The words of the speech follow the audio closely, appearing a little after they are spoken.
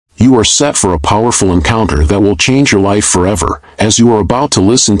You are set for a powerful encounter that will change your life forever, as you are about to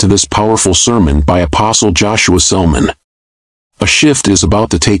listen to this powerful sermon by Apostle Joshua Selman. A shift is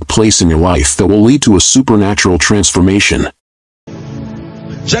about to take place in your life that will lead to a supernatural transformation.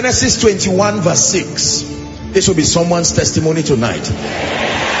 Genesis 21 verse 6. This will be someone's testimony tonight.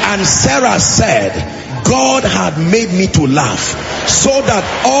 And Sarah said, God had made me to laugh, so that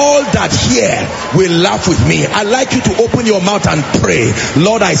all that hear will laugh with me. I'd like you to open your mouth and pray.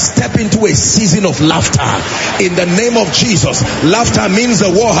 Lord, I step into a season of laughter in the name of Jesus. Laughter means the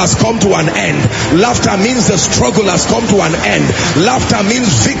war has come to an end. Laughter means the struggle has come to an end. Laughter means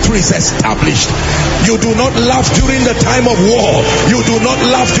victory is established. You do not laugh during the time of war. You do not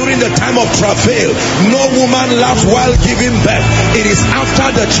laugh during the time of travail. No woman laughs while giving birth. It is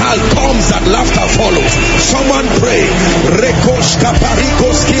after the child comes that laughter follows. Someone pray.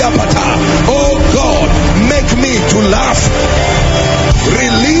 Oh God, make me to laugh.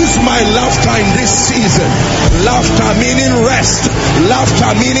 Release my laughter in this season. Laughter meaning rest.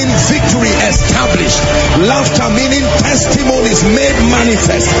 Laughter meaning victory established. Laughter meaning testimonies made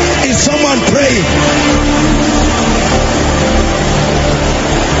manifest. Is someone praying?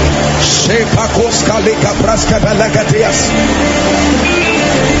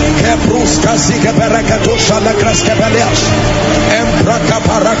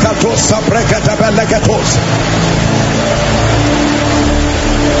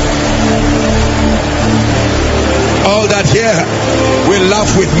 All that hear will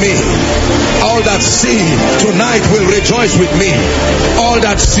laugh with me. All that see tonight will rejoice with me. All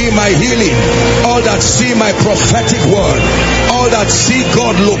that see my healing, all that see my prophetic word, all that see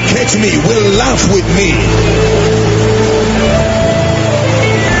God locate me will laugh with me.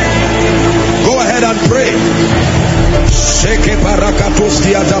 Go ahead and pray. Sheke barakatos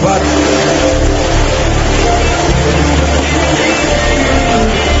diatabar.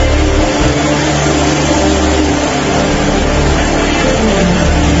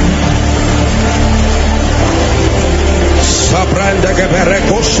 Sabranda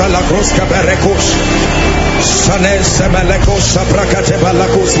geberekos salakros geberekos sanes semelekos sabrakate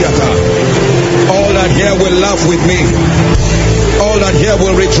balakos yata. All that here will laugh with me. All that here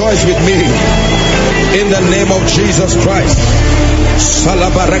will rejoice with me. In the name of Jesus Christ.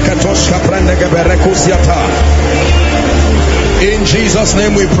 Salabarakatos sabranda geberekos yata. In Jesus'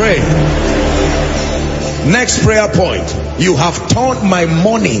 name we pray. Next prayer point. You have turned my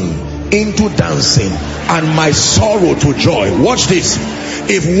mourning into dancing and my sorrow to joy. Watch this.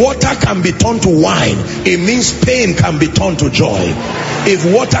 If water can be turned to wine, it means pain can be turned to joy. If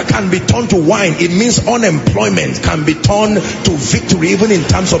water can be turned to wine, it means unemployment can be turned to victory, even in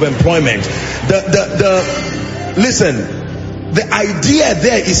terms of employment. Listen, the idea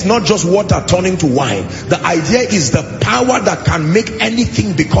there is not just water turning to wine. The idea is the power that can make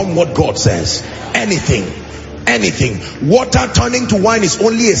anything become what God says. Anything. Water turning to wine is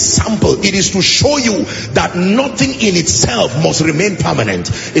only a sample. It is to show you that nothing in itself must remain permanent.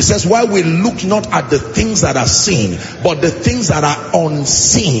 It says, while we look not at the things that are seen, but the things that are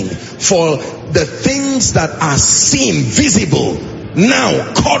unseen. For the things that are seen, visible,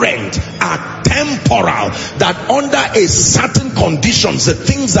 now current, are temporal, that under a certain conditions, the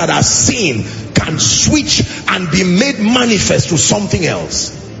things that are seen can switch and be made manifest to something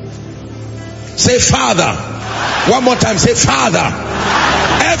else. Say, Father. One more time, say, Father,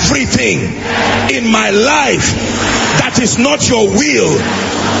 everything in my life that is not your will,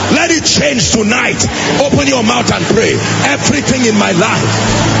 let it change tonight. Open your mouth and pray. Everything in my life,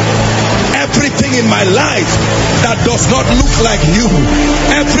 everything in my life that does not look like you,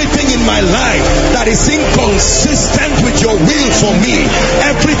 everything in my life that is inconsistent with your will for me,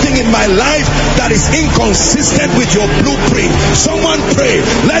 everything in my life that is inconsistent with your blueprint, someone pray,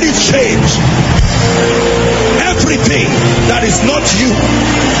 let it change. Everything that is not you,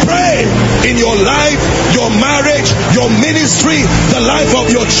 pray in your life, your marriage, your ministry, the life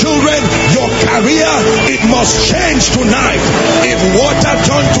of your children, your career. It must change tonight. If water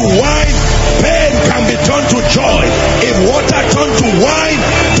turned to wine, pain can be turned to joy. If water turned to wine,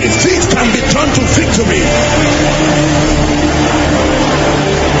 defeat can be turned to victory.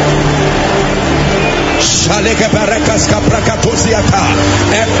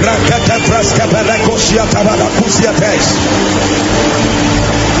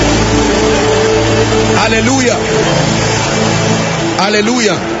 Hallelujah.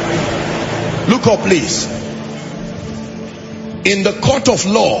 Hallelujah. Look up, please. In the court of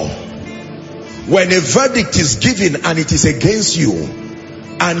law, when a verdict is given and it is against you,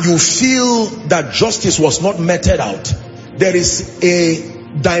 and you feel that justice was not meted out, there is a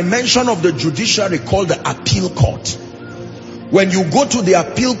dimension of the judiciary called the appeal court. When you go to the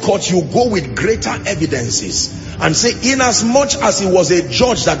appeal court, you go with greater evidences and say, inasmuch as it was a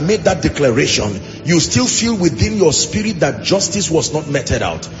judge that made that declaration, you still feel within your spirit that justice was not meted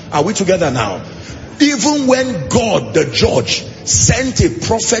out. Are we together now? Even when God, the judge, sent a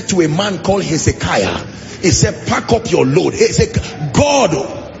prophet to a man called Hezekiah, he said, pack up your load. God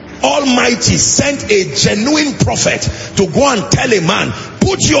Almighty sent a genuine prophet to go and tell a man,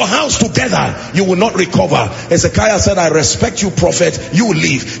 put your house together, you will not recover. Hezekiah said, I respect you, prophet, you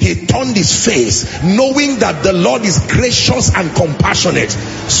leave. He turned his face, knowing that the Lord is gracious and compassionate,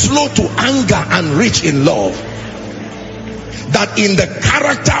 slow to anger and rich in love. That in the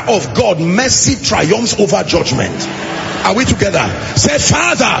character of God, mercy triumphs over judgment. Are we together? Say,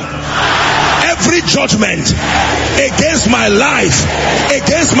 Father, every judgment against my life,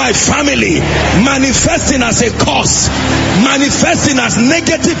 against my family, manifesting as a curse, manifesting as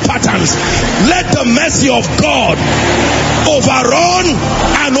negative patterns, let the mercy of God overrun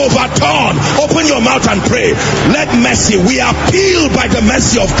and overturn. Open your mouth and pray. Let mercy, we appeal by the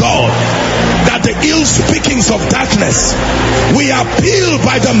mercy of God, that the ill speakings of darkness, we appeal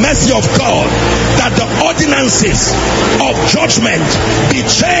by the mercy of God, that the ordinances of judgment be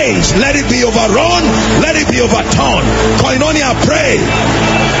changed. Let it be overrun, let it be overturned. Koinonia, pray.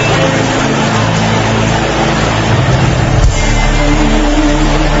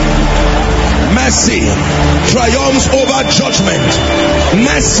 Mercy triumphs over judgment.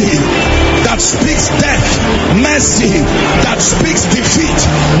 Mercy that speaks death. Mercy that speaks defeat.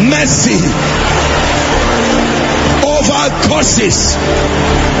 Mercy over curses.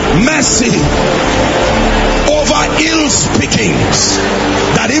 Mercy over ill speakings,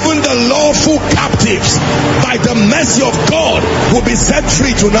 that even the lawful captives by the mercy of God will be set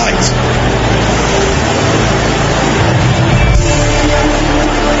free tonight.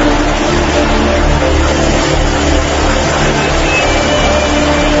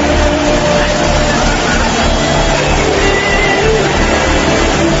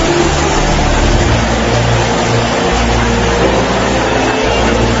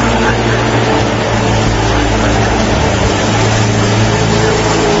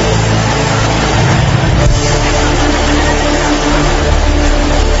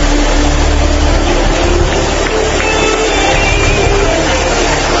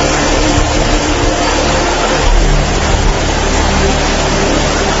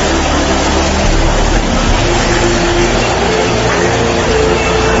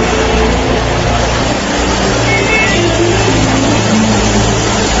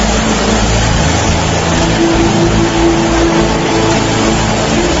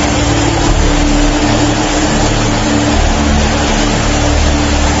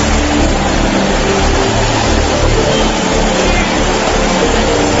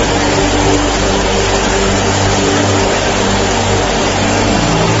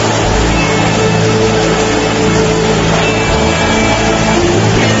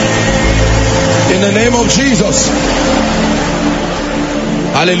 In the name of Jesus.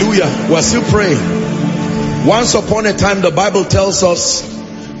 Hallelujah. We're still praying. Once upon a time, the Bible tells us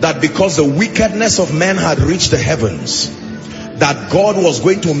that because the wickedness of men had reached the heavens, that God was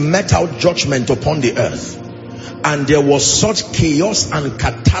going to mete out judgment upon the earth. And there was such chaos and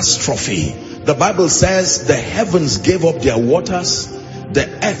catastrophe. The Bible says the heavens gave up their waters, the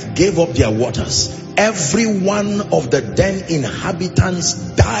earth gave up their waters. Every one of the then inhabitants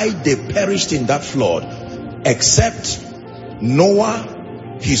died, they perished in that flood, except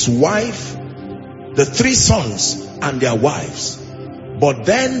Noah, his wife, the 3 sons and their wives. But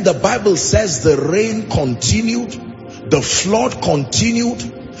then the Bible says the rain continued, the flood continued,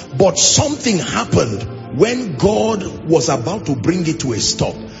 but something happened when God was about to bring it to a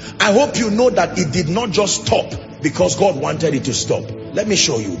stop. I hope you know that it did not just stop because God wanted it to stop. Let me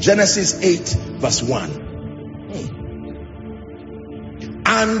show you. Genesis 8 verse 1.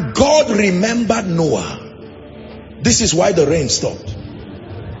 And God remembered Noah. This is why the rain stopped.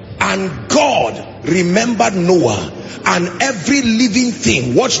 And God remembered Noah and every living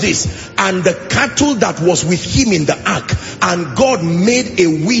thing. Watch this. And the cattle that was with him in the ark. And God made a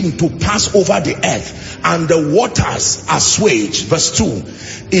wind to pass over the earth, and the waters assuaged. Verse 2.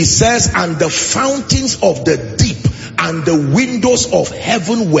 It says, and the fountains of the deep and the windows of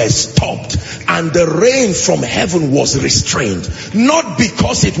heaven were stopped, and the rain from heaven was restrained. Not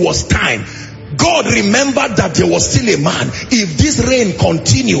because it was time. God remembered that there was still a man. If this rain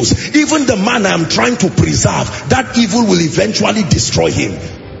continues, even the man I am trying to preserve, that evil will eventually destroy him.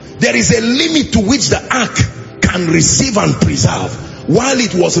 There is a limit to which the ark can receive and preserve. while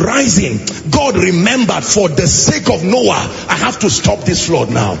it was rising, God remembered, for the sake of Noah, I have to stop this flood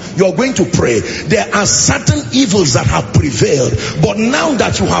now. You're going to pray. There are certain evils that have prevailed, but now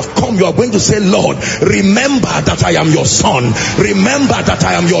that you have come, you are going to say, Lord, remember that I am your son. Remember that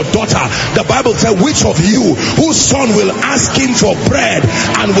I am your daughter. The Bible says, which of you whose son will ask him for bread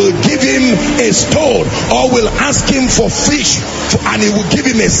and will give him a stone, or will ask him for fish and he will give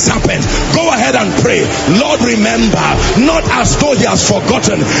him a serpent? Go ahead and pray. Lord, remember, not as though he has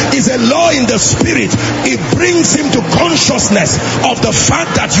forgotten. It's a law in the spirit. It brings him to consciousness of the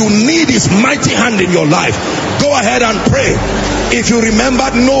fact that you need his mighty hand in your life. Go ahead and pray. If you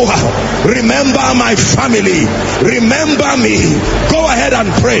remembered Noah, remember my family, remember me. Go ahead and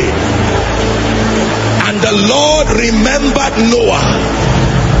pray. And the Lord remembered Noah,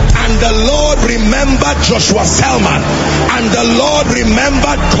 and the Lord remembered Joshua Selman, and the Lord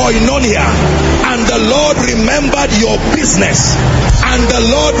remembered Koinonia, and the Lord remembered your business, and the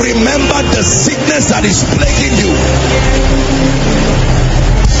Lord remembered the sickness that is plaguing you.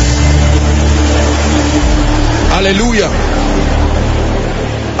 Hallelujah.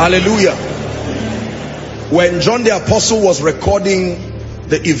 Hallelujah. When John the Apostle was recording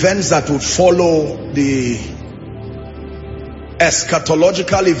the events that would follow, the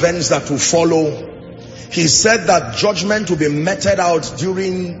eschatological events that will follow, he said that judgment will be meted out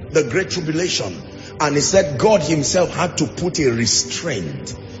during the Great Tribulation. And he said God himself had to put a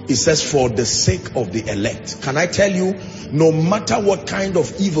restraint. He says, for the sake of the elect. Can I tell you, no matter what kind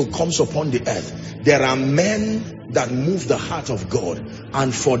of evil comes upon the earth, there are men that move the heart of God,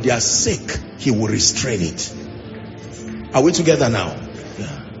 and for their sake he will restrain it. Are we together now?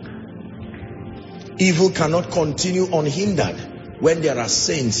 Yeah. Evil cannot continue unhindered when there are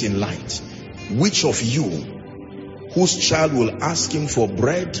saints in light. Which of you whose child will ask him for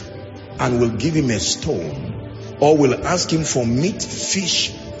bread and will give him a stone, or will ask him for meat,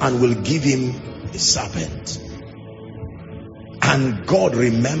 fish, and will give him a serpent? And God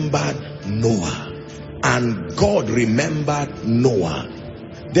remembered Noah. And God remembered Noah.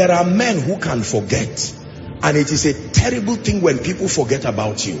 There are men who can forget, and it is a terrible thing when people forget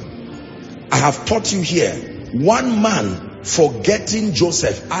about you. I have taught you here, one man forgetting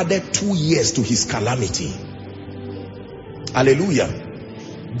Joseph added 2 years to his calamity. Hallelujah.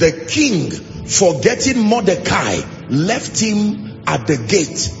 The king forgetting Mordecai left him at the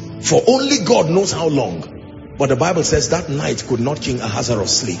gate for only God knows how long. But the Bible says that night could not King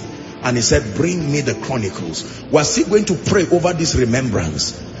Ahasuerus sleep. And he said, bring me the chronicles. We're still going to pray over this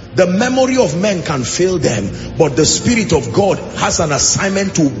remembrance. The memory of men can fail them, but the Spirit of God has an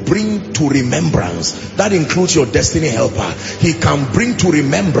assignment to bring to remembrance. That includes your destiny helper. He can bring to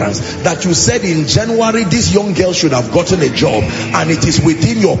remembrance that you said in January this young girl should have gotten a job, and it is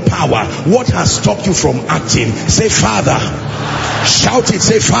within your power. What has stopped you from acting? Say, Father. Shout it.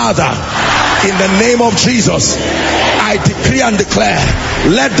 Say, Father, in the name of Jesus, I decree and declare,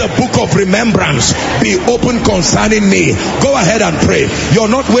 let the book of remembrance be open concerning me. Go ahead and pray.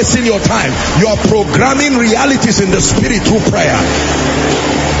 You're not wasting your time. You're programming realities in the spirit through prayer.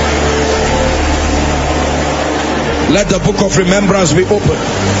 Let the book of remembrance be open.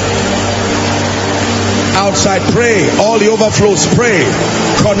 Outside, pray. All the overflows, pray.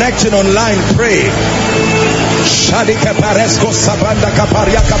 Connecting online, pray. Shadika Paresco Sabanda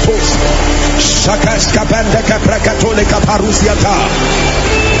Kaparia Kapos Shakas Kapanda Kaprakatole Kaparusiata.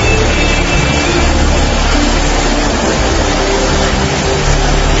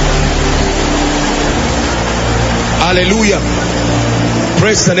 Hallelujah.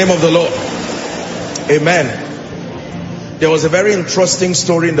 Praise the name of the Lord. Amen. There was a very interesting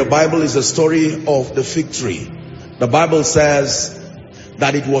story in the Bible. Is the story of the fig tree. The Bible says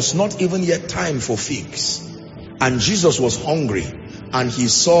that it was not even yet time for figs. And Jesus was hungry, and he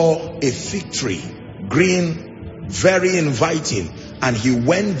saw a fig tree, green, very inviting, and he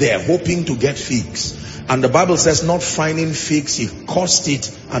went there hoping to get figs. And the Bible says, not finding figs, he cursed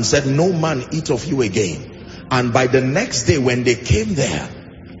it and said, no man eat of you again. And by the next day when they came there,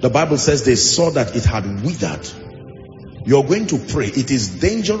 the Bible says they saw that it had withered. You're going to pray. It is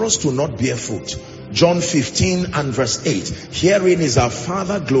dangerous to not bear fruit. John 15 and verse 8. Herein is our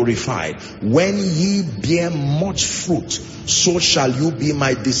Father glorified, when ye bear much fruit, so shall you be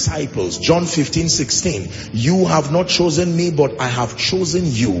my disciples. John 15:16. You have not chosen me, but I have chosen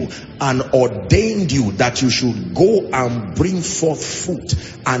you and ordained you that you should go and bring forth fruit,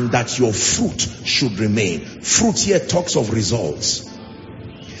 and that your fruit should remain. Fruit here talks of results.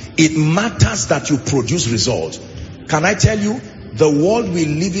 It matters that you produce results. Can I tell you, the world we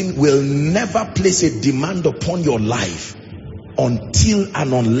live in will never place a demand upon your life until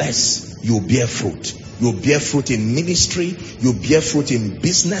and unless you bear fruit. You bear fruit in ministry, you bear fruit in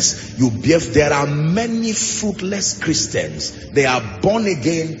business, there are many fruitless Christians. They are born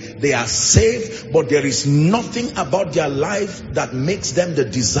again, they are saved, but there is nothing about their life that makes them the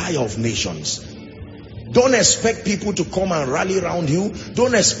desire of nations. Don't expect people to come and rally around you.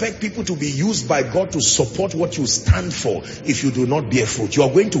 Don't expect people to be used by God to support what you stand for if you do not bear fruit. You are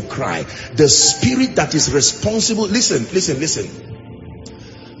going to cry. The spirit that is responsible, listen.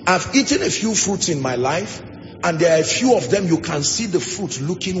 I've eaten a few fruits in my life, and there are a few of them you can see the fruit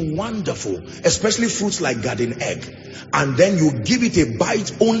looking wonderful, especially fruits like garden egg, and then you give it a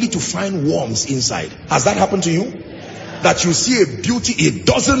bite only to find worms inside. Has that happened to you? That you see a beauty, it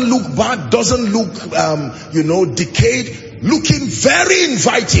doesn't look bad, doesn't look decayed, looking very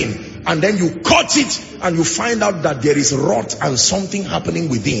inviting, and then you cut it and you find out that there is rot and something happening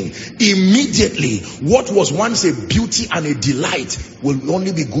within. Immediately, what was once a beauty and a delight will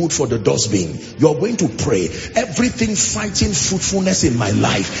only be good for the dustbin. You're going to pray, everything fighting fruitfulness in my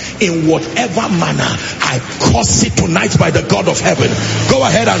life, in whatever manner, I curse it tonight by the God of heaven. Go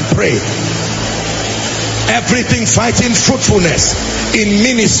ahead and pray. Everything fighting fruitfulness in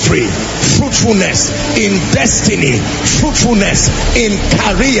ministry, fruitfulness in destiny, fruitfulness in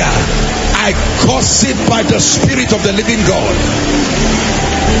career, I curse it by the Spirit of the living God.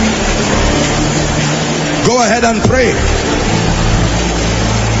 Go ahead and pray.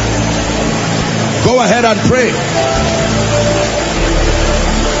 Go ahead and pray.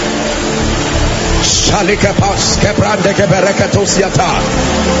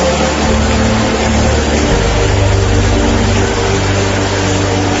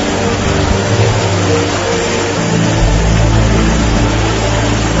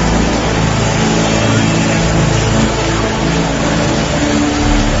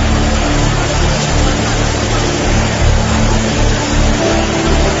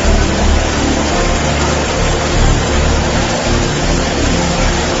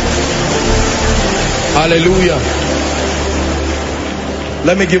 Hallelujah.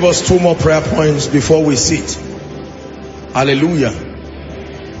 Let me give us 2 more prayer points before we sit. Hallelujah.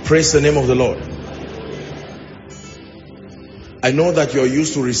 Praise the name of the Lord. I know that you're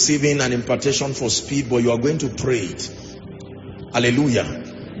used to receiving an impartation for speed, but you are going to pray it.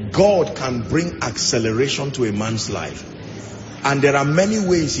 Hallelujah. God can bring acceleration to a man's life, and there are many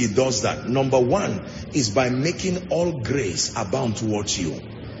ways he does that. Number 1 is by making all grace abound towards you,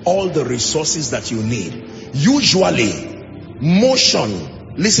 all the resources that you need. Usually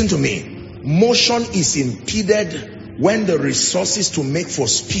motion, listen to me, motion is impeded when the resources to make for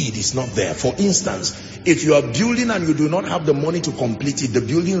speed is not there. For instance, if you are building and you do not have the money to complete it, the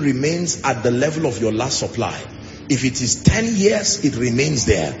building remains at the level of your last supply. If it is 10 years, it remains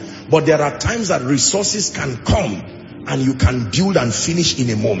there. But there are times that resources can come and you can build and finish in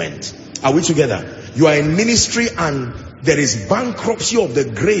a moment. Are we together? You are in ministry and there is bankruptcy of the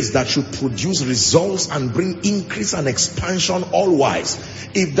grace that should produce results and bring increase and expansion all wise.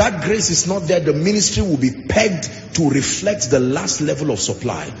 If that grace is not there, the ministry will be pegged to reflect the last level of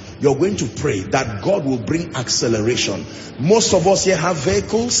supply. You're going to pray that God will bring acceleration. Most of us here have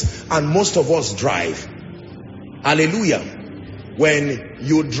vehicles and most of us drive. Hallelujah. When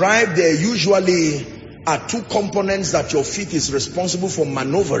you drive, there usually are 2 components that your feet is responsible for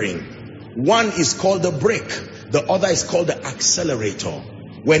maneuvering. One is called the brake. The other is called the accelerator.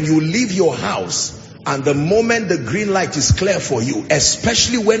 When you leave your house and the moment the green light is clear for you,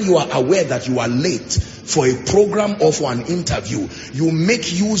 especially when you are aware that you are late for a program or for an interview, you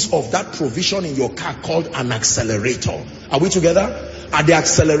make use of that provision in your car called an accelerator. Are we together? And the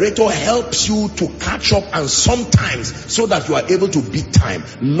accelerator helps you to catch up, and sometimes so that you are able to beat time.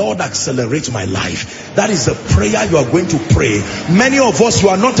 Lord, accelerate my life. That is the prayer you are going to pray. Many of us,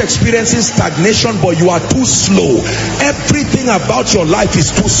 you are not experiencing stagnation, but you are too slow. Everything about your life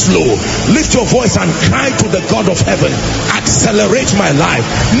is too slow. Lift your voice and cry to the God of heaven. Accelerate my life.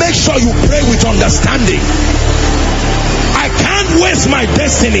 Make sure you pray with understanding. I can't waste my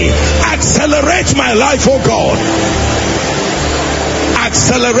destiny. Accelerate my life, oh God.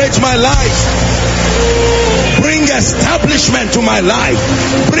 Accelerate my life. Bring establishment to my life.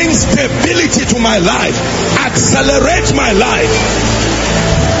 Bring stability to my life. Accelerate my life.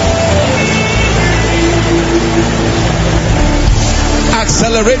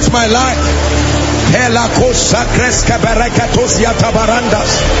 Accelerate my life.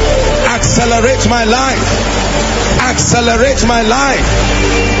 Accelerate my life. Accelerate my life.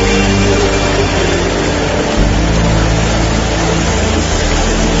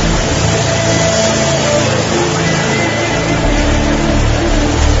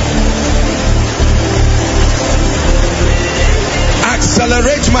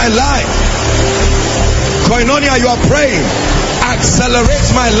 accelerate my life. Koinonia, you are praying.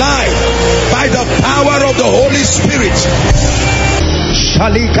 Accelerate my life by the power of the Holy Spirit.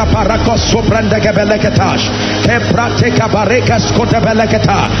 Shalika parakos sobrandege beleketash, keprateka barekas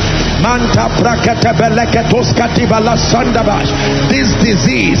kotebeleketa, manta brakete beleketos katibala sandabash. This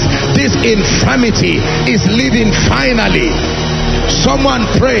disease, this infirmity is leaving finally. Someone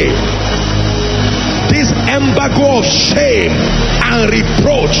pray. This embargo of shame and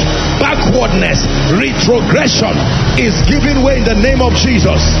reproach, backwardness, retrogression is giving way in the name of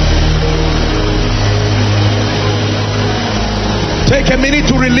Jesus. Take a minute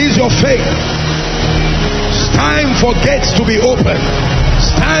to release your faith. It's time for gates to be opened.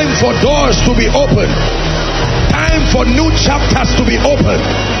 It's time for doors to be opened. Time for new chapters to be opened.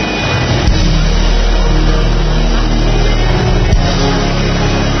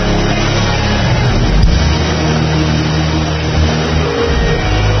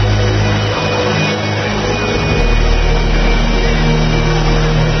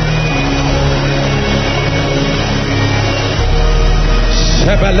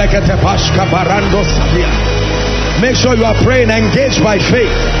 Make sure you are praying, engaged by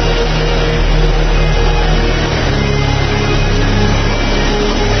faith.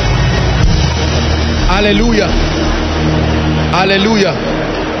 Hallelujah. Hallelujah.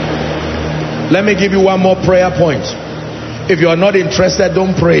 Let me give you one more prayer point. If you are not interested,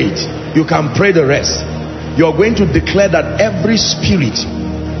 don't pray it. You can pray the rest. You are going to declare that every spirit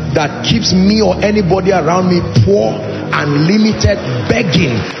that keeps me or anybody around me poor and limited,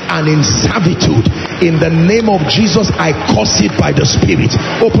 begging and in servitude, in the name of Jesus, I curse it by the Spirit.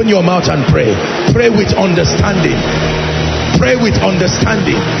 Open your mouth and pray. Pray with understanding. Pray with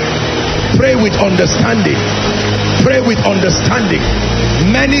understanding. Pray with understanding. Pray with understanding.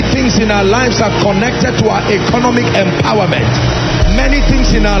 Many things in our lives are connected to our economic empowerment. Many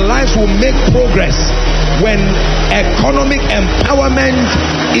things in our lives will make progress when economic empowerment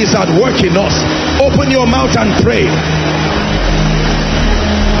is at work in us. Open your mouth and pray.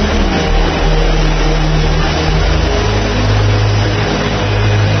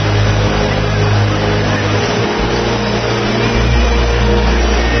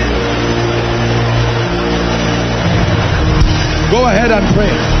 Go ahead and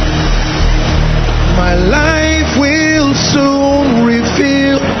pray. My life will soon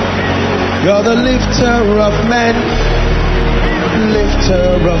reveal you're the lifter of men,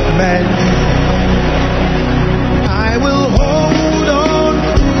 lifter of men. I will hold on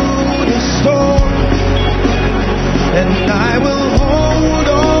through the storm, and I will hold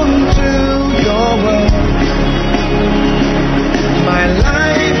on to your word. My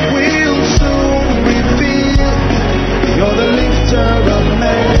life will soon reveal you're the lifter of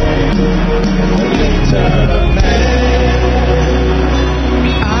men, the lifter of men.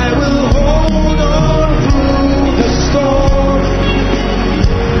 I will hold on through the storm.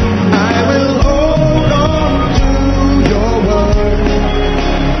 I will hold on to your word.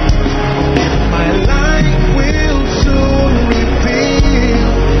 My life will soon reveal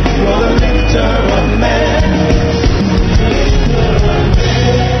you're the lifter of men.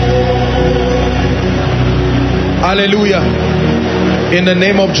 Hallelujah. In the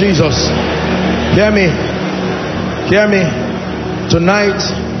name of Jesus. Hear me. Hear me. Tonight,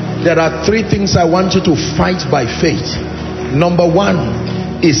 there are three things I want you to fight by faith. Number one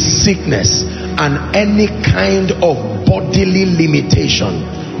is sickness and any kind of bodily limitation.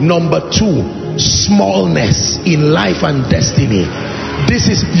 Number two, smallness in life and destiny. This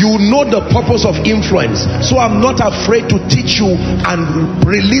is, you know the purpose of influence, so I'm not afraid to teach you and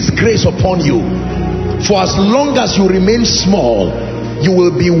release grace upon you. For as long as you remain small, you will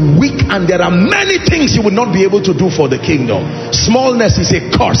be weak, and there are many things you will not be able to do for the kingdom. Smallness is a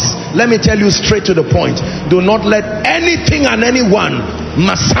curse. Let me tell you straight to the point. Do not let anything and anyone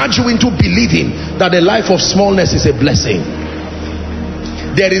massage you into believing that a life of smallness is a blessing.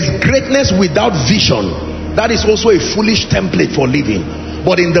 There is greatness without vision. That is also a foolish template for living.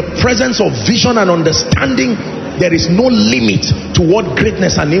 But in the presence of vision and understanding, there is no limit to what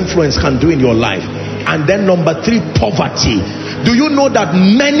greatness and influence can do in your life. And then number three, poverty. Do you know that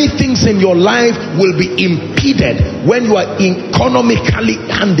many things in your life will be impeded when you are economically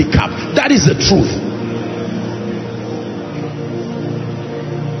handicapped? That is the truth.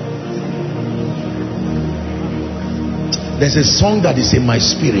 There's a song that is in my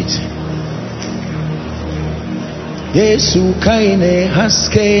spirit. Yesu kaine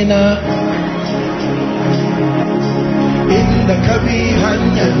haskena inda kabi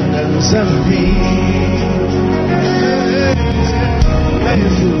hanyan zambi.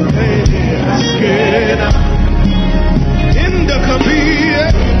 In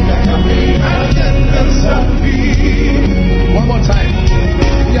One more time.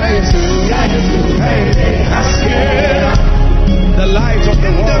 The light of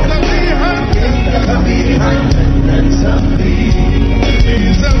the world.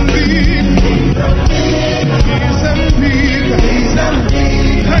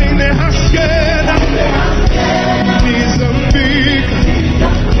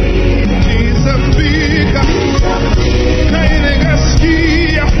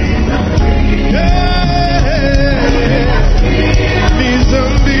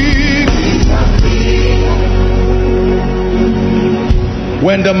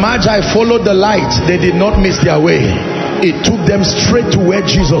 When the Magi followed the light, they did not miss their way. It took them straight to where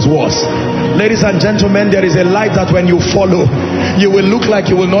Jesus was. Ladies and gentlemen, there is a light that when you follow, you will look like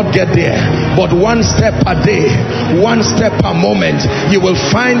you will not get there. But one step a day, one step per moment, you will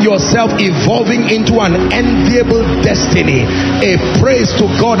find yourself evolving into an enviable destiny. A praise to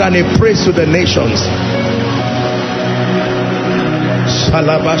God and a praise to the nations.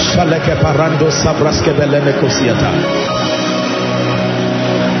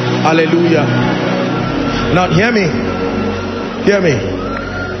 Hallelujah. Now hear me. Hear me.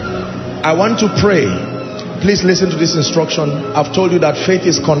 I want to pray. Please listen to this instruction. I've told you that faith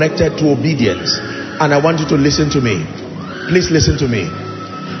is connected to obedience, and I want you to listen to me. Please listen to me.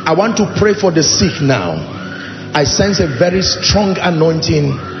 I want to pray for the sick now. I sense a very strong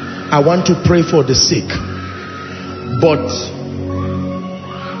anointing. I want to pray for the sick. But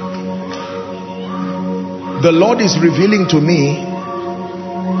the Lord is revealing to me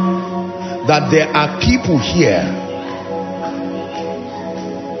that there are people here,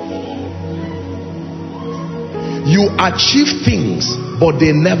 you achieve things but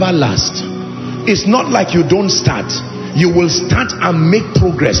they never last. It's not like you don't start. You will start and make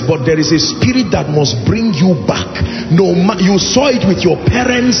progress, but there is a spirit that must bring you back. No, you saw it with your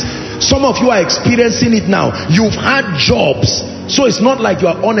parents. Some of you are experiencing it now. You've had jobs, so it's not like you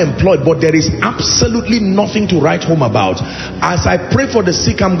are unemployed, but there is absolutely nothing to write home about. As I pray for the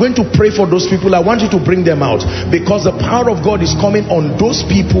sick, I'm going to pray for those people. I want you to bring them out, because the power of God is coming on those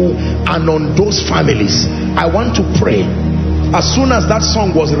people and on those families. I want to pray. As soon as that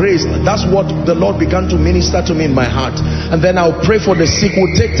song was raised, that's what the Lord began to minister to me in my heart. And then I'll pray for the sick.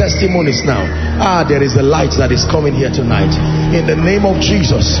 We'll take testimonies now. There is a light that is coming here tonight. In the name of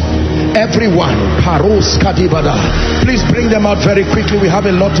Jesus. Everyone, please bring them out very quickly. We have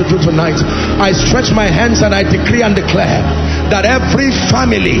a lot to do tonight. I stretch my hands and I decree and declare that every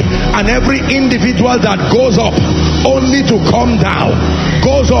family and every individual that goes up only to come down,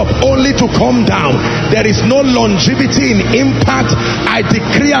 goes up only to come down, there is no longevity in impact. I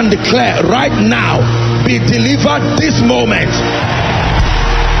decree and declare right now, be delivered this moment.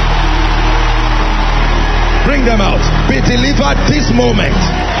 Bring them out. Be delivered this moment.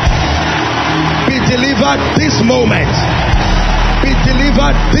 Be delivered this moment. Be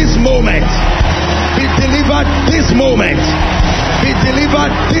delivered this moment. Be delivered this moment. Be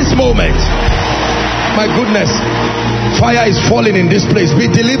delivered this moment. My goodness, fire is falling in this place. Be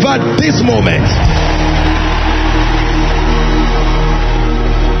delivered this moment.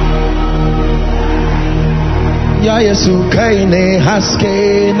 Ya Yesu kaine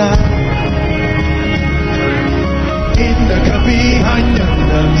haskena inda kabi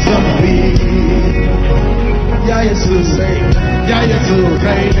hanyan zambi. Ya Yesu say, Ya Yesu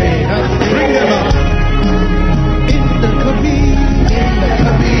kaine haskena. Bring them up. Inda kabi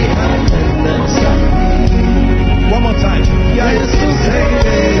hanyan zambi. One more time. Ya Yesu say,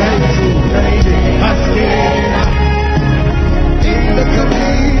 Ya Yesu kaine haskena inda kabi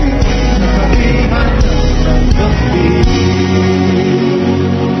hanyan.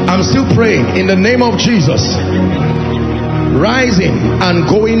 I'm still praying in the name of Jesus. Rising and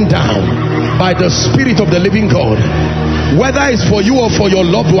going down by the Spirit of the living God, whether it's for you or for your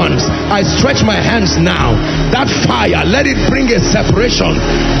loved ones, I stretch my hands now. That fire, let it bring a separation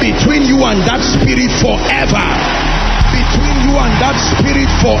between you and that spirit forever. Between you and that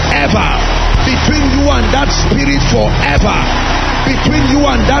spirit forever. Between you and that spirit forever. Between you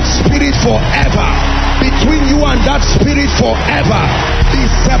and that spirit forever. Between you and that spirit forever. Be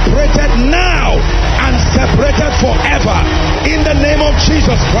separated now and separated forever in the name of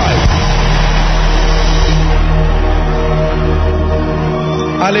Jesus Christ.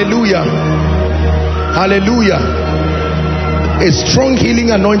 Hallelujah. Hallelujah. A strong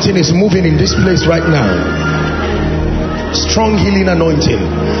healing anointing is moving in this place right now. Strong healing anointing.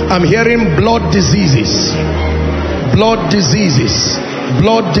 I'm hearing blood diseases. Blood diseases.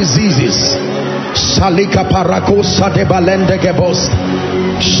 Blood diseases. Salika parako sade balende gebos.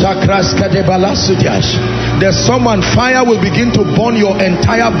 There's someone, fire will begin to burn your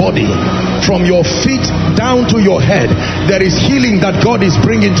entire body from your feet down to your head. There is healing that God is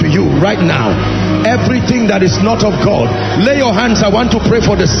bringing to you right now. Everything that is not of God, lay your hands. I want to pray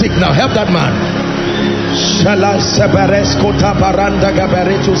for the sick now. Help that man.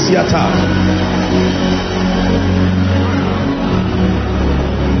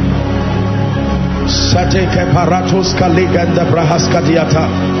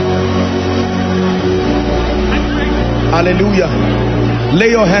 Hallelujah.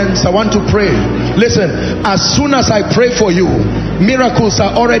 Lay your hands. I want to pray. Listen, as soon as I pray for you, miracles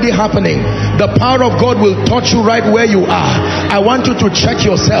are already happening. The power of God will touch you right where you are. I want you to check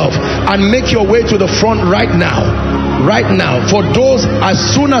yourself and make your way to the front right now. Right now. For those, as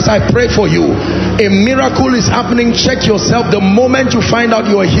soon as I pray for you, a miracle is happening. Check yourself. The moment you find out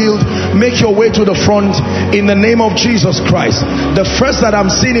you are healed, make your way to the front in the name of Jesus Christ. The first that I'm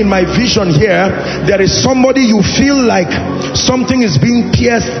seeing in my vision here, there is somebody, you feel like something is being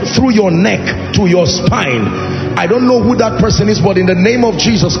pierced through your neck to your spine. I don't know who that person is, but in the name of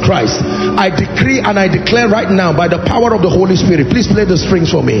Jesus Christ, I decree and I declare right now by the power of the Holy Spirit, please play the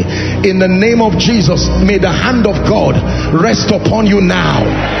strings for me. In the name of Jesus, may the hand of God rest upon you now.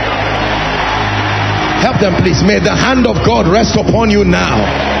 Help them please. May the hand of God rest upon you now.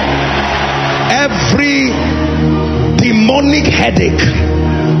 Every demonic headache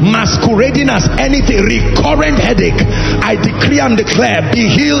masquerading as anything, recurrent headache, I decree and declare, be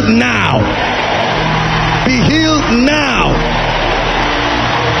healed now. Be healed now.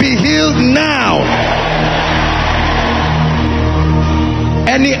 Be healed now.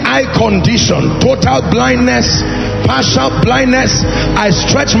 Any eye condition, total blindness, partial blindness, I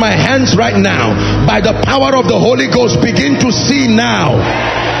stretch my hands right now. By the power of the Holy Ghost, begin to see now.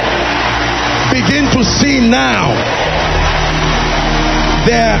 Begin to see now.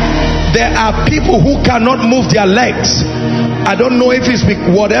 There are people who cannot move their legs. I don't know if it's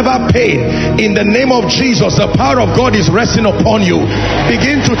whatever pain. In the name of Jesus, the power of God is resting upon you.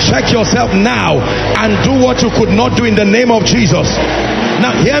 Begin to check yourself now and do what you could not do in the name of Jesus.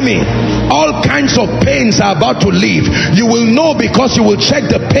 Now hear me. All kinds of pains are about to leave. You will know because you will check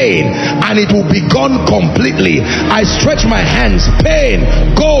the pain and it will be gone completely. I stretch my hands. Pain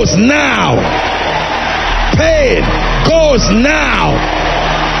goes now. Pain goes now.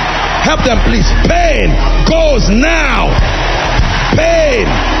 Help them please. Pain goes now. Pain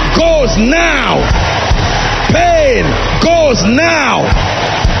goes now. Pain goes now.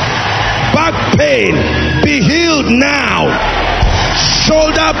 Back pain, be healed now.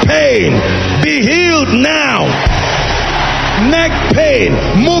 Shoulder pain, be healed now. Neck pain,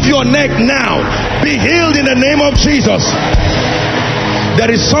 move your neck now. Be healed in the name of Jesus. There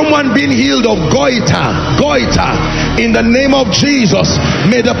is someone being healed of goiter. In the name of Jesus,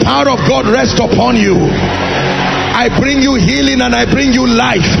 may the power of God rest upon you. I bring you healing and I bring you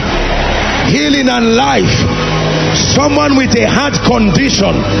life. Healing and life. Someone with a heart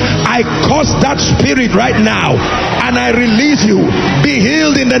condition, I curse that spirit right now and I release you. Be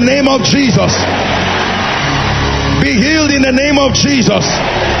healed in the name of Jesus. Be healed in the name of Jesus.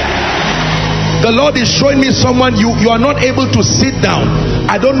 The Lord is showing me someone, you are not able to sit down.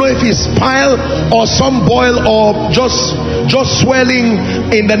 I don't know if it's pile or some boil or just swelling.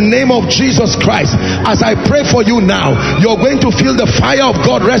 In the name of Jesus Christ, as I pray for you now, you're going to feel the fire of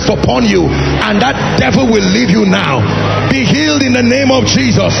God rest upon you and that devil will leave you now. Be healed in the name of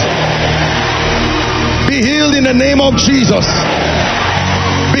Jesus. Be healed in the name of Jesus.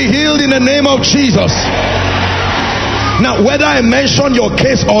 Be healed in the name of Jesus. Now whether I mention your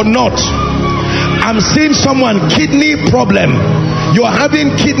case or not, I'm seeing someone, kidney problem. You are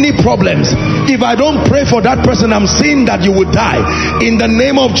having kidney problems. If I don't pray for that person, I'm seeing that you will die. In the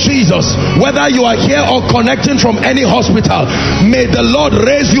name of Jesus, whether you are here or connecting from any hospital, may the Lord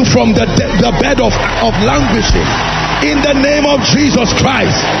raise you from the bed of languishing. In the name of Jesus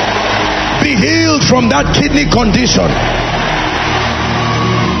Christ, be healed from that kidney condition.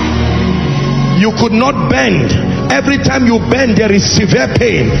 You could not bend. Every time you bend, there is severe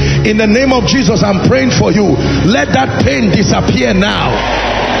pain. In the name of Jesus, I'm praying for you. Let that pain disappear now.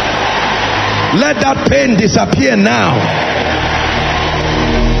 Let that pain disappear now.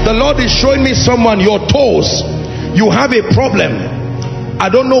 The Lord is showing me someone, your toes. You have a problem. I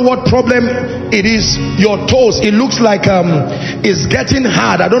don't know what problem it is. Your toes, it looks like it's getting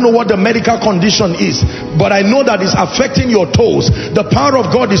hard. I don't know what the medical condition is, but I know that it's affecting your toes. The power of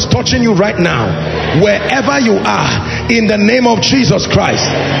God is touching you right now. Wherever you are, in the name of Jesus Christ,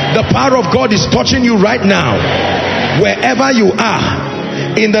 the power of God is touching you right now. Wherever you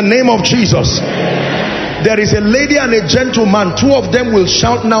are, in the name of Jesus. There is a lady and a gentleman. Two of them will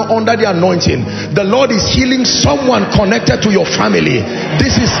shout now under the anointing. The Lord is healing someone connected to your family.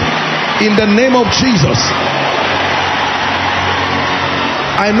 This is in the name of Jesus.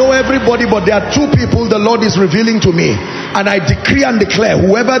 I know everybody, but there are two people the Lord is revealing to me, and I decree and declare,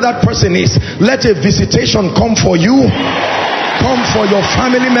 whoever that person is, let a visitation come for you, come for your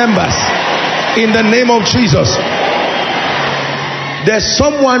family members, in the name of Jesus. There's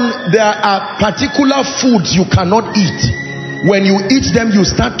someone, there are particular foods you cannot eat. When you eat them, you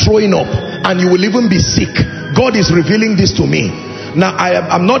start throwing up and you will even be sick. God is revealing this to me. Now,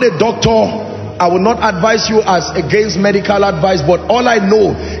 I'm not a doctor. I will not advise you as against medical advice, but all I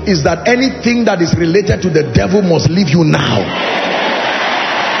know is that anything that is related to the devil must leave you now.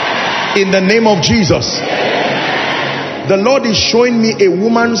 In the name of Jesus. The Lord is showing me a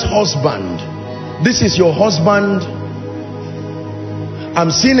woman's husband. This is your husband. I'm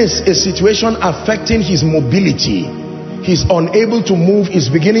seeing a situation affecting his mobility. He's unable to move. It's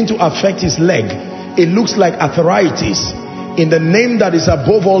beginning to affect his leg. It looks like arthritis. In the name that is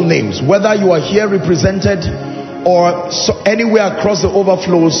above all names, whether you are here represented or anywhere across the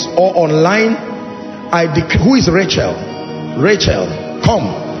overflows or online, who is Rachel? Rachel,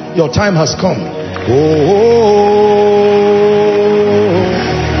 come. Your time has come.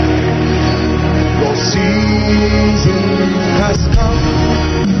 Your season has come.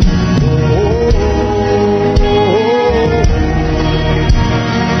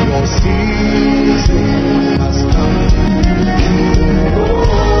 Your season has come.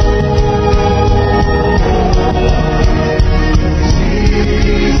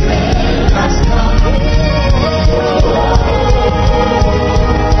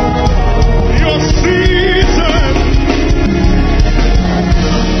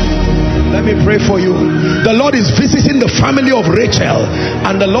 Let me pray for you. The Lord is visiting the family of Rachel,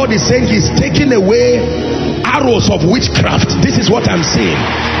 and the Lord is saying he's taking away arrows of witchcraft. This is what I'm seeing.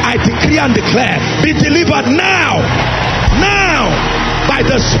 I decree and declare, be delivered now. Now, by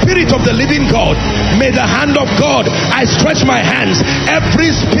the Spirit of the living God. May the hand of God, I stretch my hands, every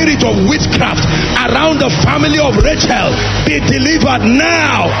spirit of witchcraft around the family of Rachel, be delivered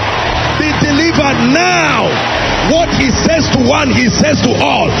now. Be delivered now. What he says to one, he says to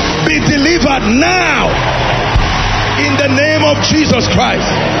all. Be delivered now. In the name of Jesus Christ.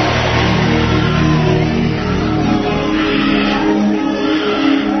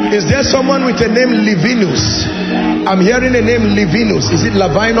 Is there someone with a name Livinus? I'm hearing a name Livinus. Is it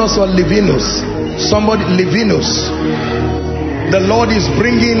Lavinus or Livinus? Somebody, Livinus. The Lord is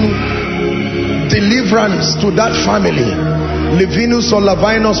bringing deliverance to that family. Livinus or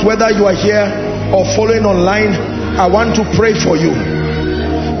Lavinus, whether you are here or following online, I want to pray for you.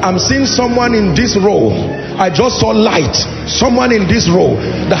 I'm seeing someone in this row. I just saw light. Someone in this row.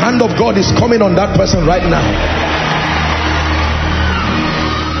 The hand of God is coming on that person right now.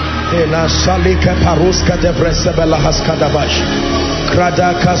 There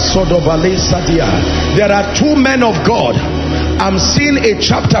are two men of God. I'm seeing a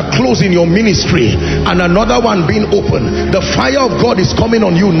chapter close in your ministry and another one being open. The fire of God is coming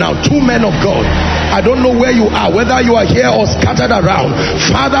on you now. Two men of God. I don't know where you are, whether you are here or scattered around.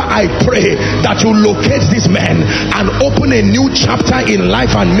 Father, I pray that you locate these men and open a new chapter in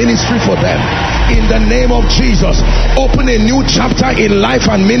life and ministry for them. In the name of Jesus, open a new chapter in life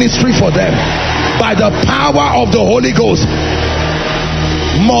and ministry for them. By the power of the Holy Ghost.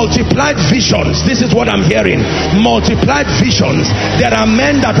 Multiplied visions. This is what I'm hearing. Multiplied visions. There are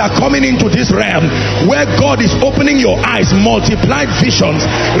men that are coming into this realm where God is opening your eyes. Multiplied visions.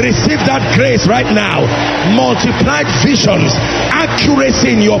 Receive that grace right now. Multiplied visions.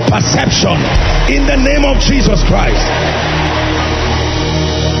 Accuracy in your perception. In the name of Jesus Christ.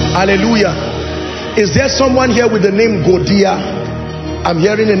 Hallelujah. Is there someone here with the name Godia? I'm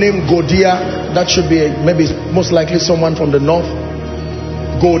hearing the name Godia. That should be maybe most likely someone from the north.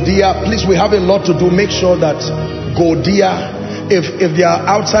 Godia, please, we have a lot to do. Make sure that Godia, if they are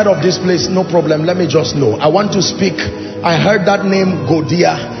outside of this place, no problem, let me just know. I want to speak. I heard that name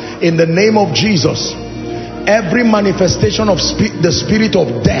Godia. In the name of Jesus, every manifestation of the spirit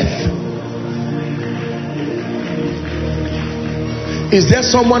of death. Is there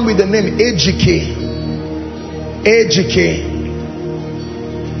someone with the name Ejike? Ejike,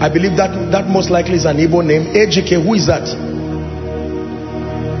 I believe that most likely is an Igbo name. Ejike, who is that?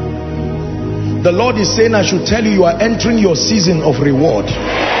 The Lord is saying I should tell you, you are entering your season of reward.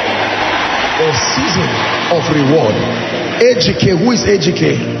 A season of reward. Ejike, who is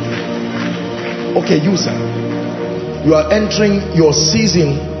Ejike? Okay, you sir. You are entering your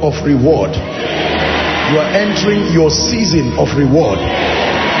season of reward. You are entering your season of reward.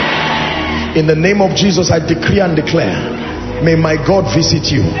 In the name of Jesus, I decree and declare, may my God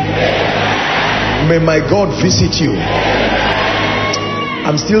visit you. May my God visit you.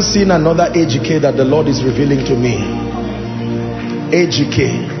 I'm still seeing another AGK that the Lord is revealing to me.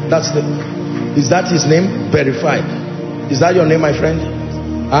 AGK. Is that his name? Verified. Is that your name, my friend?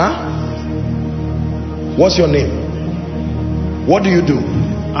 Huh? What's your name? What do you do?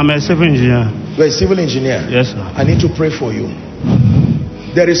 I'm a civil engineer. You're a civil engineer? Yes, sir. I need to pray for you.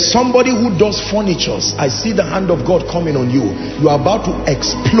 There is somebody who does furnitures. I see the hand of God coming on you. You are about to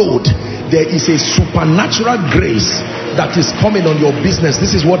explode. There is a supernatural grace that is coming on your business.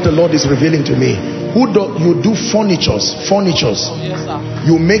 This is what the Lord is revealing to me. You do furnitures? Furnitures. Yes, sir.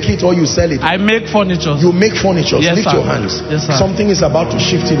 You make it or you sell it? I make furnitures. You make furnitures. Yes, Lift sir. your hands. Yes, sir. Something is about to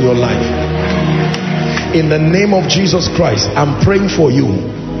shift in your life. In the name of Jesus Christ, I'm praying for you.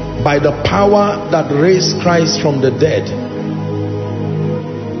 By the power that raised Christ from the dead,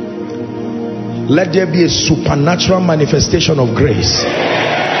 let there be a supernatural manifestation of grace.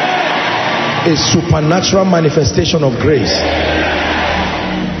 A supernatural manifestation of grace.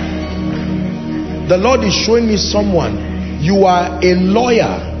 The Lord is showing me someone. You are a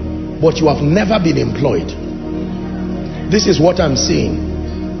lawyer, but you have never been employed. This is what I'm seeing.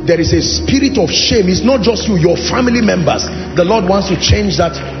 There is a spirit of shame. It's not just you, your family members. The Lord wants to change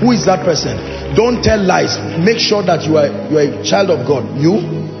that. Who is that person? Don't tell lies. Make sure that you are a child of God. You?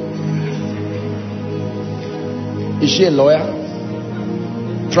 Is she a lawyer?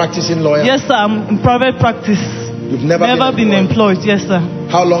 Practicing lawyer? Yes, sir. I'm in private practice. You've never been employed. Yes, sir.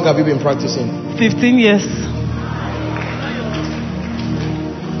 How long have you been practicing? 15 years.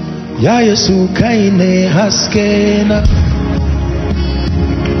 Ya Yesu kaine haskena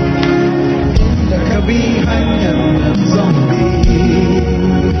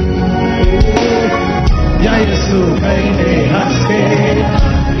Ya Yesu kaine haskena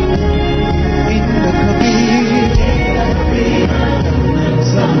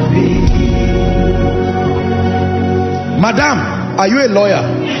Madam, are you a lawyer?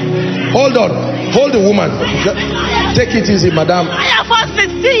 Hold on. Hold the woman. Take it easy, madam. I have for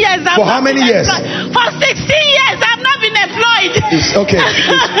 16 years. For how many years? For 16 years, I've not been employed. It's okay.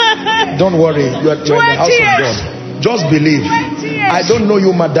 Don't worry. You're in the house of God. Just believe. I don't know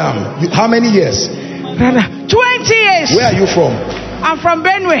you, madam. How many years? 20 years. Where are you from? I'm from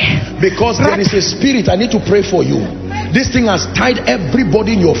Benue. Because there is a spirit. I need to pray for you. This thing has tied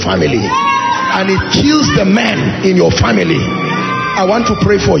everybody in your family, and it kills the men in your family. I want to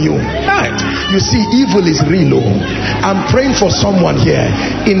pray for you. You see, evil is real. I'm praying for someone here.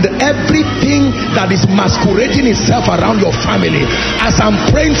 In everything that is masquerading itself around your family, as I'm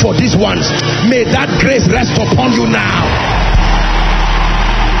praying for these ones, may that grace rest upon you now.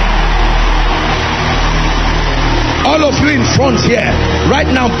 All of you in front here, right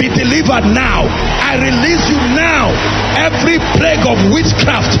now, be delivered now. I release you now. Every plague of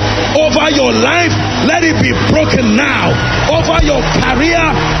witchcraft over your life, let it be broken now. Over your career,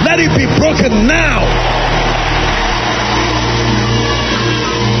 let it be broken now.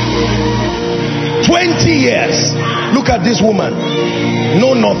 20 years. Look at this woman.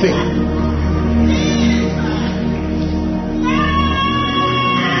 No, nothing.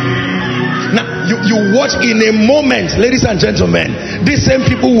 Now, you watch in a moment, ladies and gentlemen, these same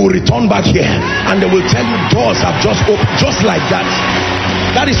people will return back here and they will tell you doors have just opened, just like that.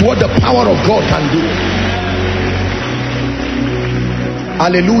 That is what the power of God can do.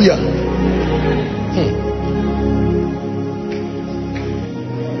 Hallelujah.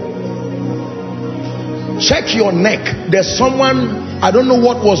 Check your neck. There's someone, I don't know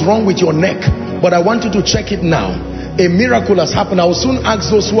what was wrong with your neck, but I want you to check it now. A miracle has happened. I will soon ask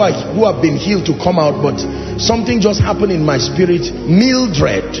those who have been healed to come out, but something just happened in my spirit.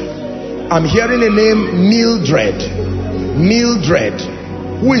 Mildred. I'm hearing a name, Mildred. Mildred.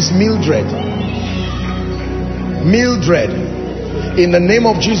 Who is Mildred? Mildred. In the name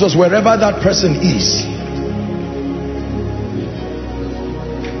of Jesus, wherever that person is.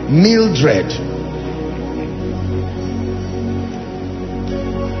 Mildred.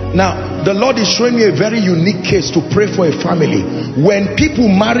 Now, the Lord is showing me a very unique case to pray for a family. When people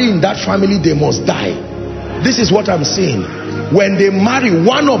marry in that family, they must die. This is what I'm saying. When they marry,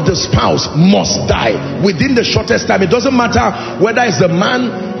 one of the spouse must die within the shortest time. It doesn't matter whether it's the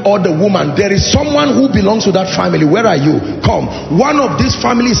man or the woman. There is someone who belongs to that family. Where are you? Come. One of these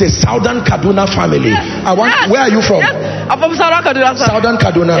families is a Southern Kaduna family. Where are you from? Yes. I'm from Southern Kaduna, sir. Southern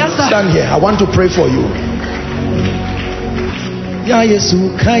Kaduna. Yes, sir. Stand here. I want to pray for you. Ya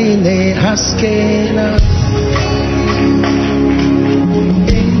Yesu kaine haskena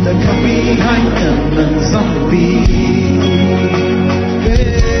in the kabihan zambi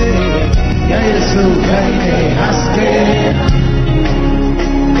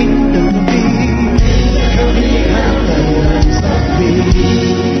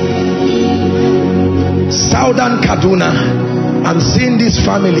Southern Kaduna, I'm seeing this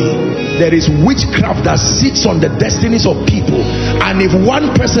family. There is witchcraft that sits on the destinies of people, and if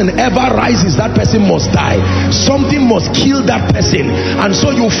one person ever rises, that person must die. Something must kill that person. And so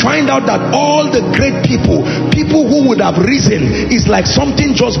you find out that all the great people who would have risen, is like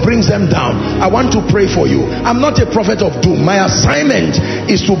something just brings them down. I want to pray for you. I'm not a prophet of doom. My assignment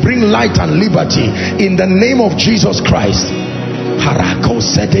is to bring light and liberty in the name of Jesus Christ.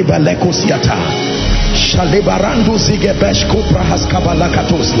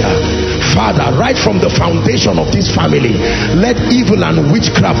 Father, right from the foundation of this family, let evil and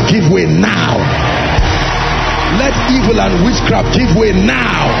witchcraft give way now. Let evil and witchcraft give way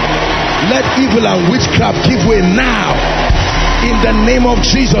now. Let evil and witchcraft give way now. In the name of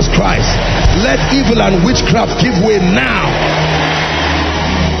Jesus Christ, let evil and witchcraft give way now.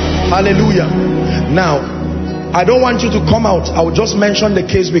 Hallelujah. Now, I don't want you to come out. I will just mention the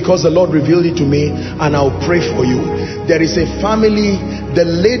case because the Lord revealed it to me, and I'll pray for you. There is a family, the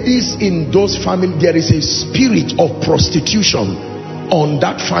ladies in those families, there is a spirit of prostitution on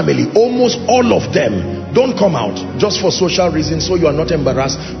that family. Almost all of them. Don't come out just for social reasons, so you are not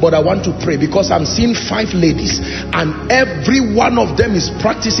embarrassed. But I want to pray because I'm seeing 5 ladies, and every one of them is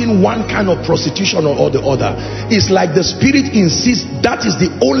practicing one kind of prostitution or the other. It's like the spirit insists that is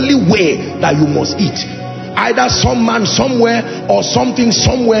the only way that you must eat. Either some man somewhere or something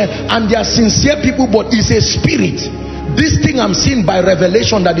somewhere, and they are sincere people, but it's a spirit. This thing I'm seeing by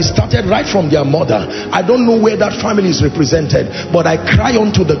revelation that is started right from their mother. I don't know where that family is represented, but I cry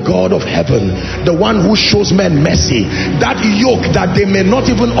unto the God of heaven, the one who shows men mercy. That yoke that they may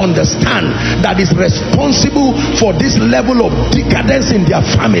not even understand, that is responsible for this level of decadence in their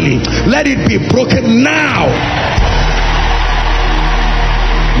family, let it be broken now.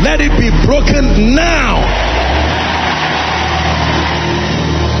 Let it be broken now.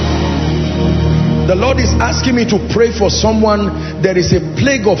 The Lord is asking me to pray for someone. There is a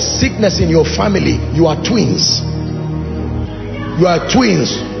plague of sickness in your family. You are twins. You are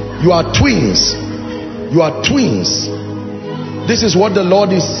twins. You are twins. You are twins. This is what the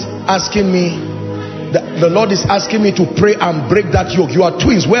Lord is asking me. The Lord is asking me to pray and break that yoke. You are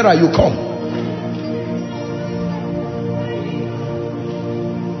twins. Where are you? Come.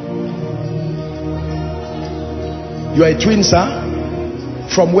 You are a twin, sir?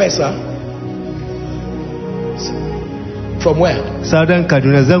 From where, sir? From where? Southern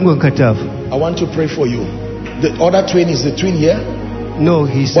Kaduna, Zango Katav. I want to pray for you. The other twin is the twin here? No,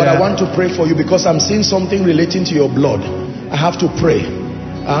 he's... But I want to pray for you because I'm seeing something relating to your blood. I have to pray.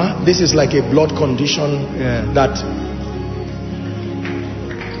 This is like a blood condition that...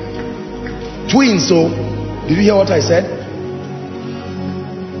 Twins, so... Did you hear what I said?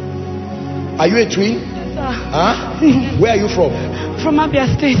 Are you a twin? Where are you from? From Abuja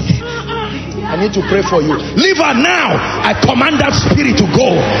State. I need to pray for you. Leave her now. I command that spirit to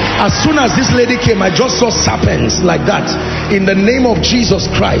go. As soon as this lady came, I just saw serpents like that. In the name of Jesus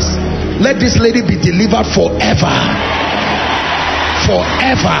Christ, let this lady be delivered forever.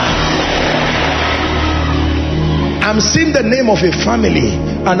 Forever. I'm seeing the name of a family,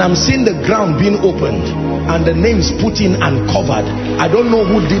 and I'm seeing the ground being opened, and the name is put in and covered. I don't know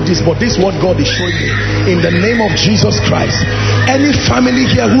who did this, but this is what God is showing me. In the name of Jesus Christ, any family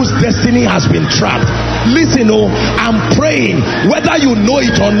here whose destiny has been trapped, listen, I'm praying, whether you know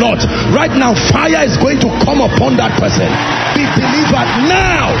it or not, right now fire is going to come upon that person. Be delivered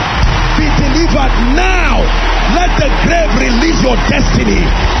now. Be delivered now. Let the grave release your destiny.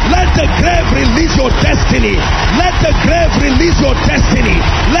 Let the grave release your destiny. Let the grave release your destiny.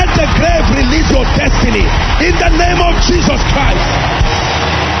 Let the grave release your destiny. In the name of Jesus Christ.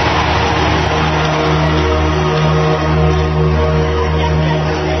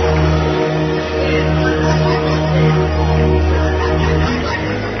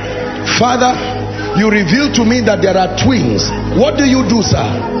 Father, you revealed to me that there are twins. What do you do, sir?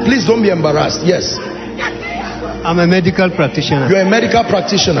 Please don't be embarrassed. Yes. I'm a medical practitioner. You're a medical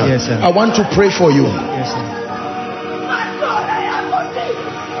practitioner? Yes, sir. I want to pray for you. Yes, sir.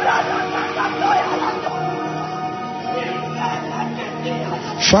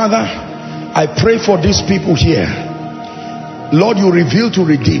 Father, I pray for these people here. Lord, you reveal to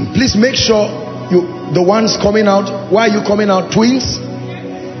redeem. Please make sure the ones coming out, why are you coming out? Twins?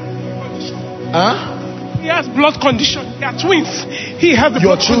 He has blood condition. They are twins. He has the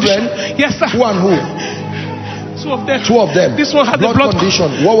your blood children? Condition. Yes, sir. Who and who? Two of them. Two of them. This one has blood the blood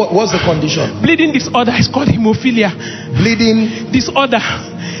condition. What's the condition? Bleeding disorder. It's called hemophilia. Bleeding disorder.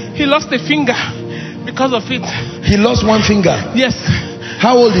 He lost a finger because of it. He lost one finger? Yes.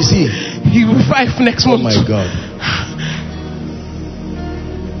 How old is he? He will be 5 next month. Oh my God.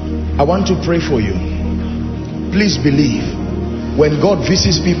 I want to pray for you. Please believe, when God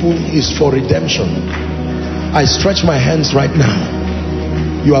visits people, it's for redemption. I stretch my hands right now.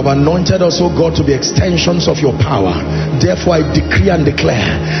 You have anointed us, oh God, to be extensions of your power. Therefore, I decree and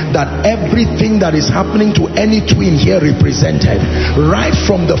declare that everything that is happening to any twin here represented, right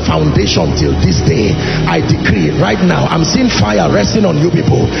from the foundation till this day, I decree right now, I'm seeing fire resting on you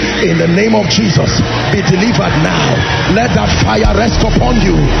people. In the name of Jesus, be delivered now. Let that fire rest upon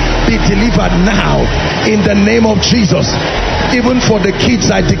you. Be delivered now. In the name of Jesus. Even for the kids,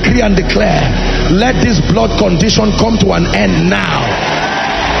 I decree and declare, let this blood condition come to an end now.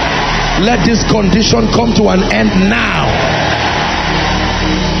 Let this condition come to an end now.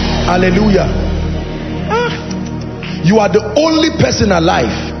 Hallelujah. You are the only person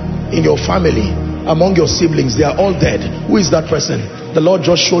alive in your family. Among your siblings, they are all dead. Who is that person? The Lord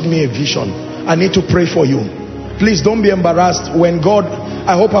just showed me a vision. I need to pray for you. Please don't be embarrassed. When God,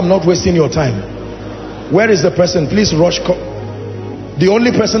 I hope I'm not wasting your time. Where is the person? Please rush. The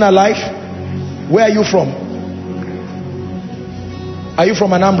only person alive? Where are you from? Are you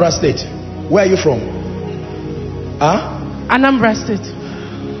from Anambra State? Where are you from? Anambra State.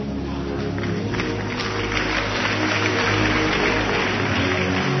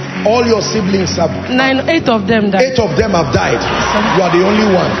 All your siblings have... 8 of them died. 8 of them have died. Yes, you are the only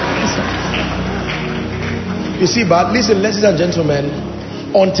one. Yes, you see, but listen, ladies and gentlemen,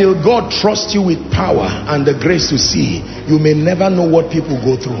 until God trusts you with power and the grace to see, you may never know what people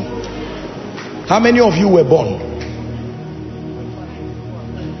go through. How many of you were born?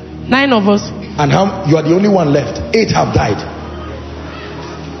 9 of us. And how you are the only one left? 8 have died.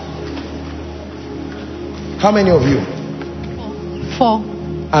 How many of you? 4.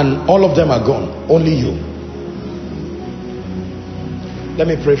 And all of them are gone. Only you. Let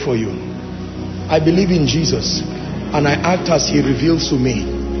me pray for you. I believe in Jesus, and I act as he reveals to me.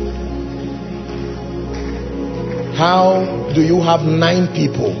 How do you have 9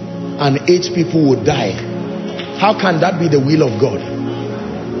 people and 8 people would die? How can that be the will of God?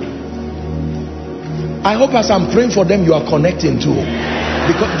 I hope as I'm praying for them, you are connecting too,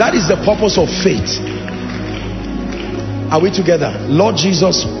 because that is the purpose of faith. Are we together? Lord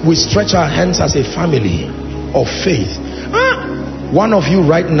Jesus, we stretch our hands as a family of faith. One of you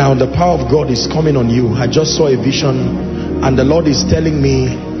right now, the power of God is coming on you. I just saw a vision, and the Lord is telling me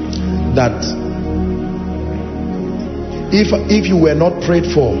that if you were not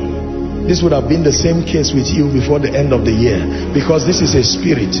prayed for, this would have been the same case with you before the end of the year, because this is a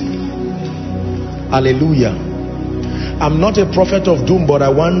spirit. Hallelujah. I'm not a prophet of doom, but I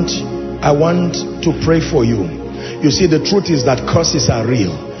want to pray for you. You see, the truth is that curses are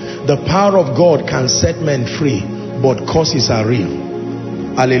real. The power of God can set men free, but curses are real.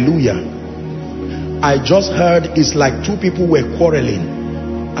 Hallelujah. I just heard it's like 2 people were quarreling,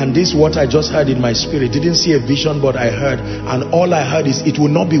 and this is what I just heard in my spirit. Didn't see a vision, but I heard, and all I heard is, it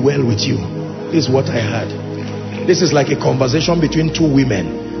will not be well with you. This is what I heard. This is like a conversation between 2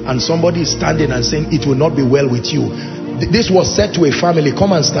 women, and somebody is standing and saying, it will not be well with you. This was said to a family.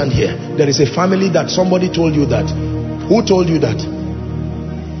 Come and stand here. There is a family that somebody told you that. Who told you that?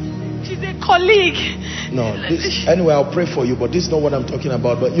 She's a colleague. No, anyway, I'll pray for you, but this is not what I'm talking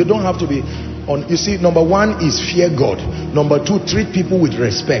about. But you don't have to be on. You see, number 1 is fear God. Number 2, treat people with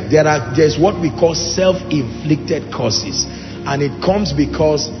respect. There's what we call self-inflicted curses, and it comes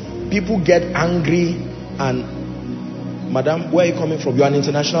because people get angry. And madam, where are you coming from? You are an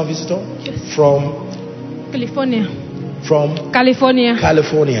international visitor? Yes. From California. From California.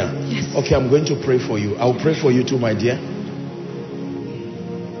 California. Yes. Okay, I'm going to pray for you. I'll pray for you too, my dear.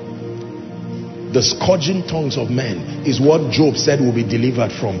 The scourging tongues of men is what Job said will be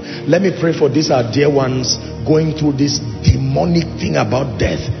delivered from. Let me pray for these our dear ones going through this demonic thing about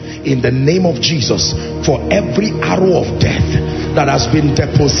death. In the name of Jesus, for every arrow of death that has been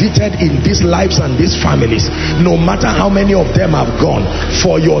deposited in these lives and these families, no matter how many of them have gone,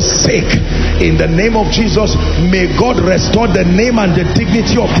 for your sake, in the name of Jesus, may God restore the name and the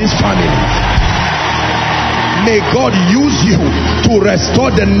dignity of this family. May God use you to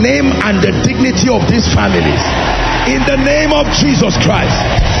restore the name and the dignity of these families, in the name of Jesus Christ.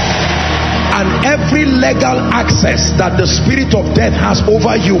 And every legal access that the spirit of death has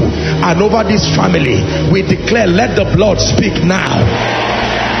over you and over this family, we declare, let the blood speak now.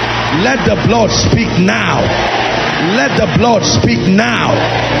 Let the blood speak now. Let the blood speak now.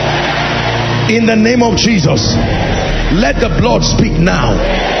 In the name of Jesus, let the blood speak now.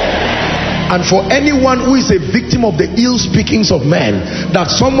 And for anyone who is a victim of the ill speakings of men, that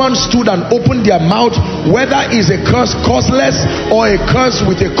someone stood and opened their mouth, whether it's a curse causeless or a curse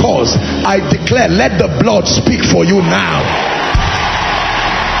with a cause, I declare, let the blood speak for you now.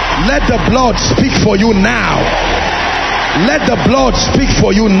 Let the blood speak for you now. Let the blood speak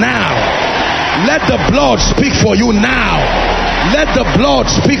for you now. Let the blood speak for you now. Let the blood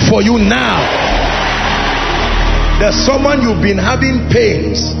speak for you now. There's someone, you've been having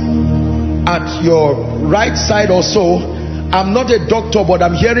pains at your right side or so. I'm not a doctor, but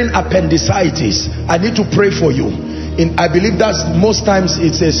I'm hearing appendicitis. I need to pray for you. I believe that's most times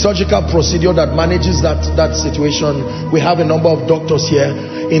it's a surgical procedure that manages that situation. We have a number of doctors here.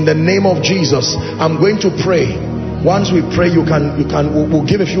 In the name of Jesus, I'm going to pray. Once we pray, we'll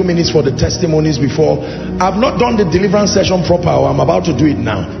give a few minutes for the testimonies before. I've not done the deliverance session proper. I'm about to do it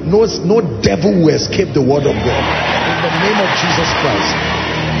now. No devil will escape the word of God. In the name of Jesus Christ.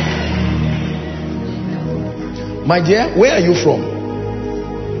 My dear, where are you from?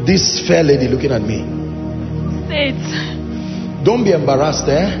 This fair lady looking at me. States. Don't be embarrassed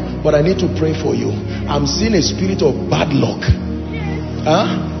but I need to pray for you. I'm seeing a spirit of bad luck.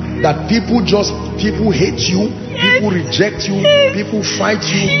 That people hate you, people reject you, people fight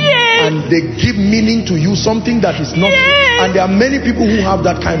you, and they give meaning to you, something that is not. And there are many people who have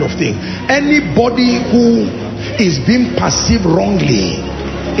that kind of thing. Anybody who is being perceived wrongly,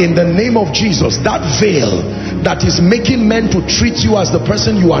 in the name of Jesus, that veil that is making men to treat you as the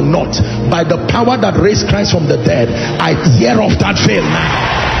person you are not, by the power that raised Christ from the dead, I tear off that veil now.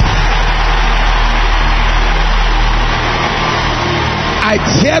 I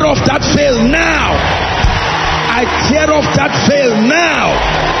tear off that veil now. I tear off that veil now.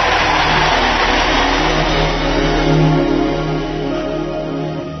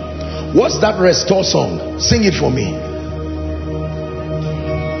 What's that restore song? Sing it for me.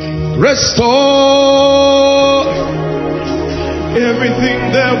 Restore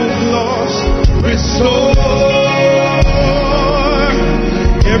everything that was lost. Restore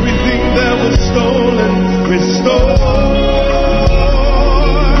everything that was stolen. Restore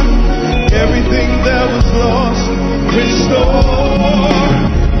everything that was lost. Restore.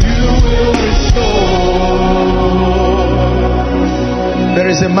 You will restore. There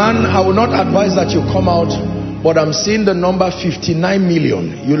is a man, I will not advise that you come out, but I'm seeing the number 59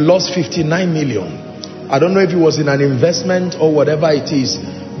 million. You lost 59 million. I don't know if it was in an investment or whatever it is,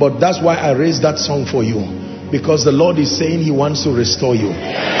 but that's why I raised that song for you, because the Lord is saying he wants to restore you.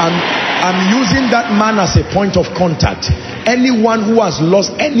 I'm using that man as a point of contact. Anyone who has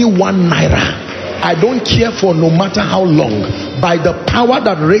lost any 1 naira, I don't care for no matter how long, by the power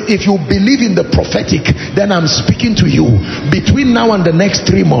that if you believe in the prophetic, then I'm speaking to you between now and the next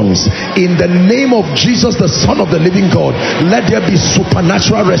 3 months, in the name of Jesus, the Son of the living God, let there be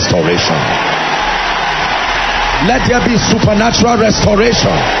supernatural restoration. Let there be supernatural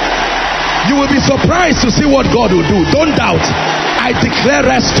restoration. You will be surprised to see what God will do. Don't doubt. I declare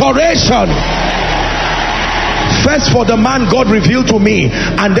restoration. First for the man God revealed to me,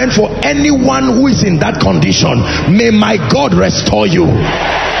 and then for anyone who is in that condition, may my God restore you.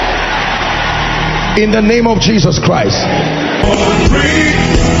 In the name of Jesus Christ.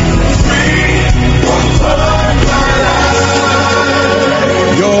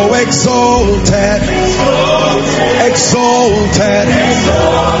 You're exalted, exalted,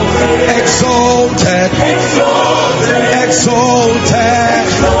 exalted, exalted,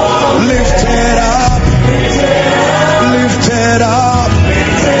 lifted up, lifted up,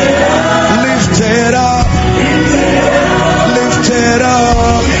 lifted up, lifted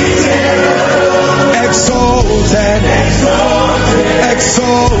up, exalted, exalted,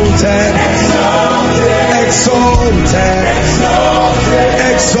 exalted,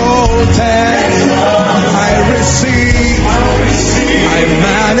 exalted. I receive, I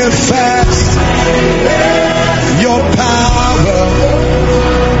manifest your power,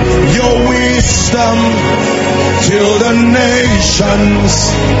 your wisdom, till the nations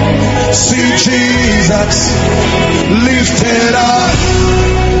see Jesus lifted up,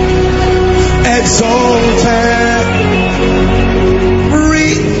 exalted.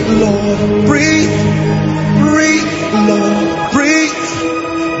 Breathe, Lord, breathe, breathe, Lord, breathe,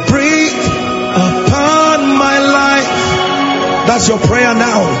 breathe upon my life. That's your prayer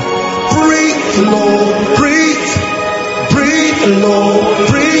now. Breathe, Lord, breathe, breathe, Lord,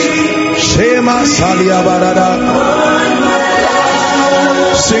 breathe. Shema Salia Barada.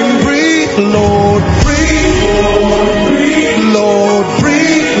 Sing, breathe, Lord, breathe, Lord,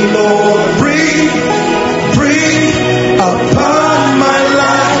 breathe, Lord, breathe, breathe upon my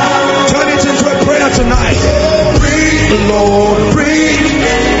life. Turn it into a prayer tonight. Breathe, Lord, breathe,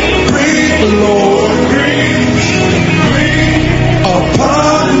 breathe, Lord, breathe, breathe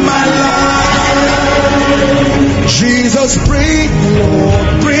upon my life. Jesus, breathe,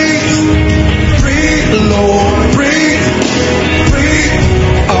 Lord, breathe, breathe, Lord, breathe, breathe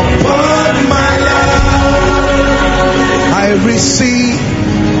upon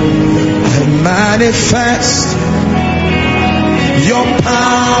manifest your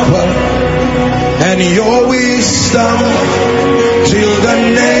power and your wisdom till the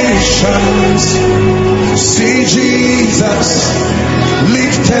nations see Jesus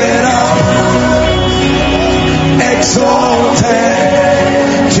lifted up, exalted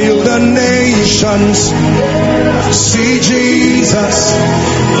till the nations see Jesus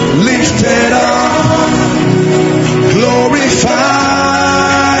lifted up, glorified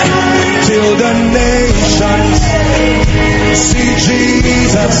till the nations see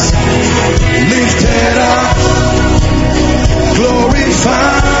Jesus lifted up,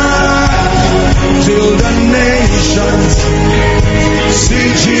 glorified till the nations see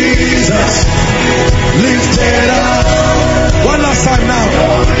Jesus lifted up. One last time now.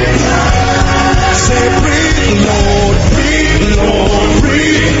 Say, breathe, Lord, breathe, Lord,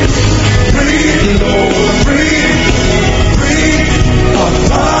 breathe, breathe, Lord, breathe, breathe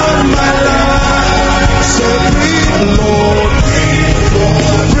upon my life. Say, breathe, Lord,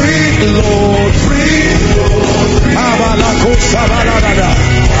 breathe, Lord, breathe,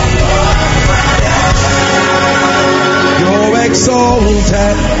 you're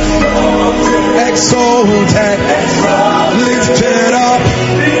exalted, exalted, lifted up,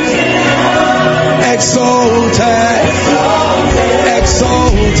 exalted,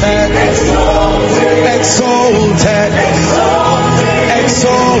 exalted, exalted,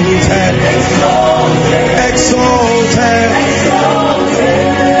 exalted, exalted.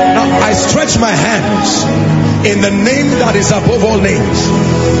 Now I stretch my hands in the name that is above all names.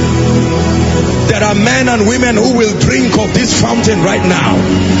 There are men and women who will drink of this fountain right now.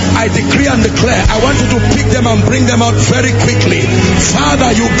 I decree and declare, I want you to pick them and bring them out very quickly.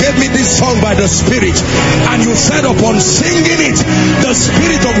 Father, you gave me this song by the Spirit, and you said upon singing it, the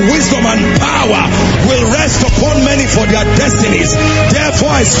Spirit of wisdom and power will rest upon many for their destinies.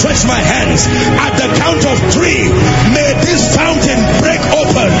 Therefore I stretch my hands. At the count of 3, may this fountain break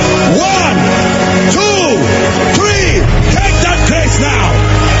open. 1, 2, 3. Take that grace now.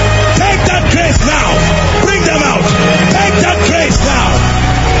 Take that grace now. Bring them out. Take that grace now.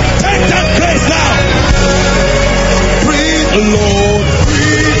 Take that grace now. Breathe, Lord.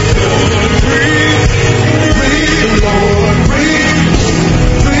 Breathe, Lord. Breathe,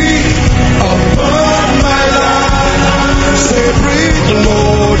 breathe upon my life. Say, breathe,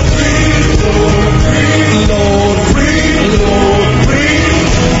 Lord. Breathe, Lord. Breathe, Lord. Breathe,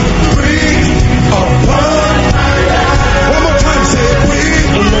 breathe upon my life. One more time. Say,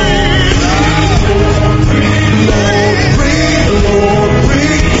 breathe, Lord. Lord, breathe, Lord,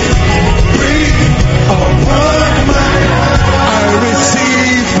 breathe, breathe upon my life. I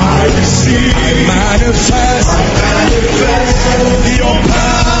receive, I manifest your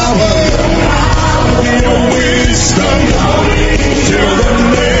power, your wisdom, till the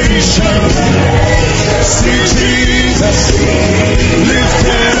nations see Jesus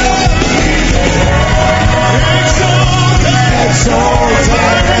lifted up, exalted.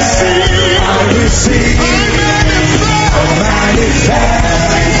 I receive, manifest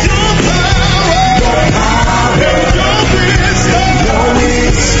your power, your wisdom,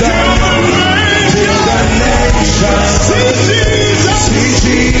 till the nations see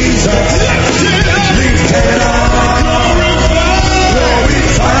Jesus lifted up,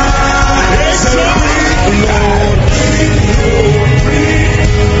 glorified. Lord,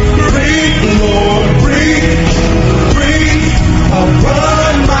 breathe, Lord, breathe, breathe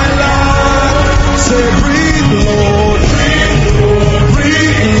upon my life. Say, breathe, Lord, breathe,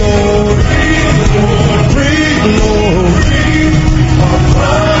 Lord, breathe, Lord,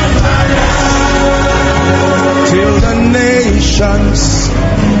 upon my life. Till the nations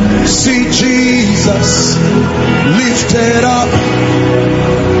see Jesus lifted up,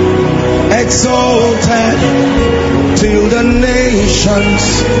 exalted. Till the nations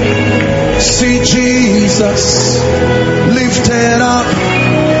see Jesus lifted up,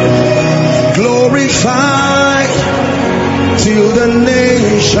 glorified. Till the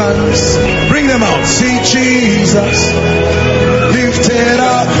nations, bring them out, see Jesus lifted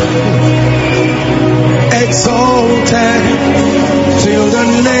up, exalted. Till the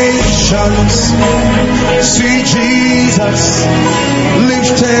nations see Jesus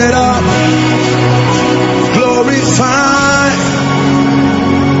lifted up, glorified.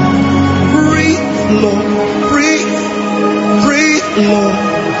 Breathe, Lord, breathe, breathe, Lord,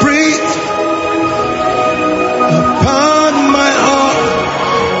 breathe upon my heart.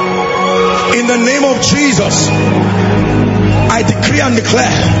 In the name of Jesus, I decree and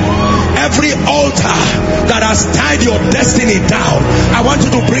declare, Every altar that has tied your destiny down, I want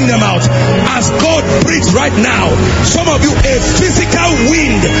you to bring them out. As God breathes right now, some of you, a physical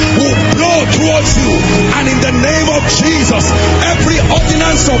wind will blow towards you, and in the name of Jesus, every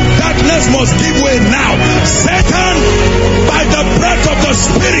ordinance of darkness must give way now. Satan, by the breath of the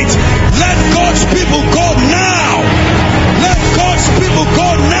Spirit, let God's people go now. Let God's people go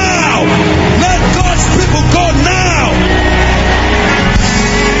now. Let God's people go now.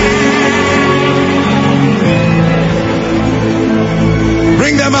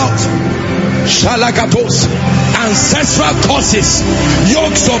 Bring them out. Shalagatos, ancestral causes,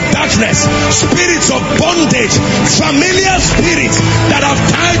 yokes of darkness, spirits of bondage, familiar spirits that have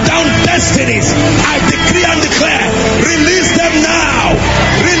tied down destinies. I decree and declare, release them now.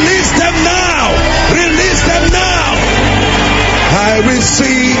 Release them now. Release them now. I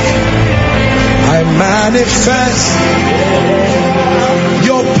receive, I manifest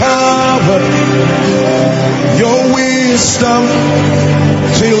your power, your wisdom,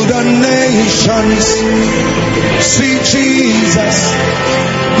 till the nations see Jesus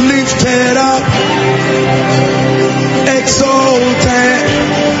lifted up, exalted.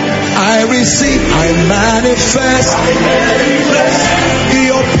 I receive, I manifest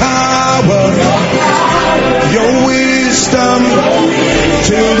your power, your wisdom,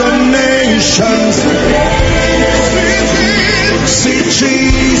 till the nations see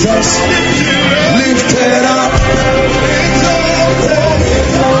Jesus lifted up.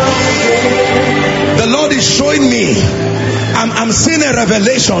 The Lord is showing me, I'm seeing a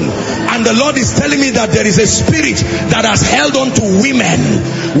revelation, and the Lord is telling me that there is a spirit that has held on to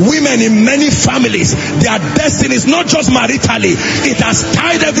women in many families, their destinies, not just maritally. It has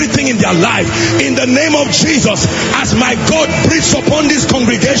tied everything in their life. In the name of Jesus, as my God breathes upon this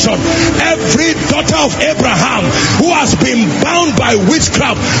congregation, every daughter of Abraham who has been bound by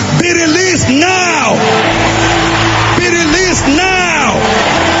witchcraft, be released now. Be released now.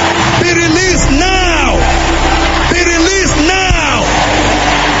 Be released now. Be released now.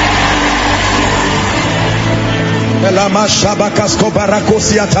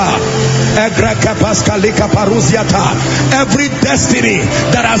 Every destiny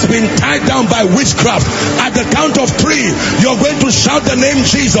that has been tied down by witchcraft, at the count of 3, you're going to shout the name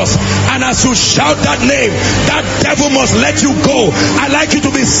Jesus, and as you shout that name, that devil must let you go. I'd like you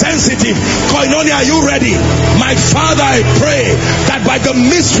to be sensitive. Koinonia, are you ready? My Father, I pray that by the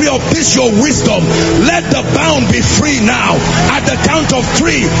mystery of this your wisdom, let the bound be free now. At the count of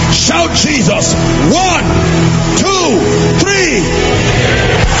 3, shout Jesus. 1, 2, 3.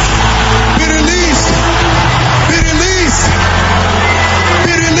 Be released. Be released.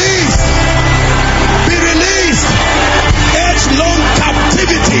 Be released. Be released. Age-long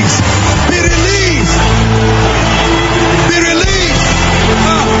captivities. Be released. Be released.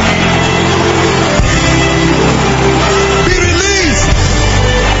 Be released.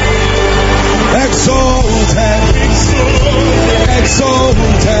 Exalted.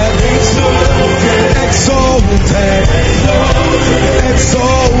 Exalted. Exalted.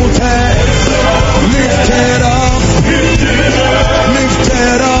 Exalted. Lifted up.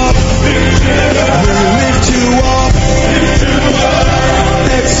 Lifted up. We lift you up.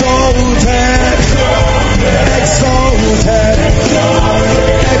 Exalted. Exalted.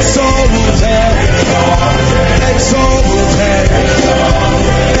 Exalted. Exalted.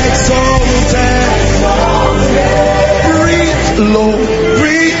 Exalted. Breathe, Lord.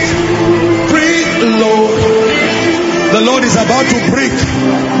 Breathe. Breathe, Lord. The Lord is about to break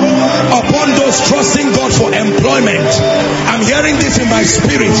upon those trusting God for employment. I'm hearing this in my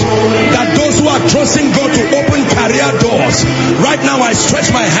spirit, that those who are trusting God to open career doors, right now I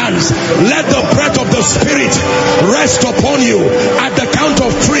stretch my hands. Let the breath of the Spirit rest upon you. At the count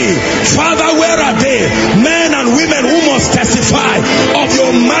of 3, Father, where are they? Men and women who must testify of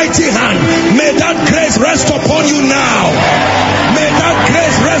your mighty hand. May that grace rest upon you now. May that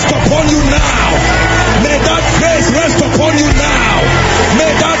grace rest upon you now. May that grace rest upon you now. May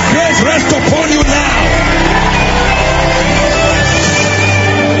that grace rest upon you now.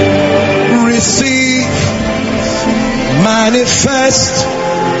 Receive, manifest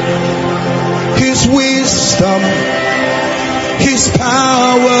His wisdom, His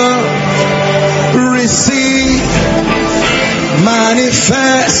power. Receive,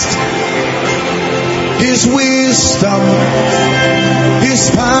 manifest His wisdom,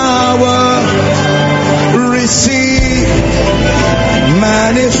 His power. Receive,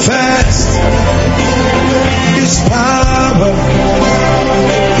 manifest His power,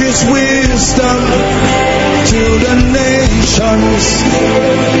 His wisdom, till the nations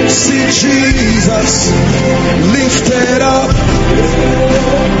see Jesus lifted up,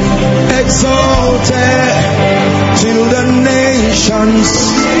 hands.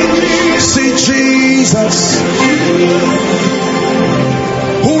 See Jesus.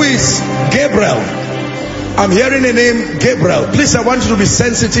 Who is Gabriel? I'm hearing a name, Gabriel. Please, I want you to be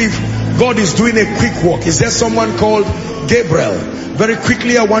sensitive. God is doing a quick work. Is there someone called Gabriel? Very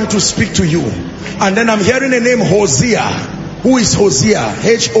quickly, I want to speak to you. And then I'm hearing a name, Hosea. Who is Hosea?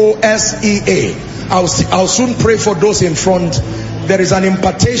 H-O-S-E-A. I'll soon pray for those in front. There is an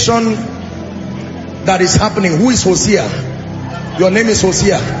impartation that is happening. Who is Hosea? Your name is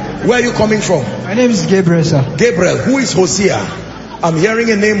Hosea. Where are you coming from? My name is Gabriel, sir. Gabriel. Who is Hosea? I'm hearing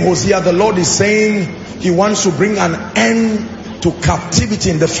a name, Hosea. The Lord is saying he wants to bring an end to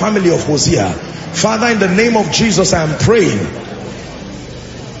captivity in the family of Hosea. Father, in the name of Jesus, I am praying.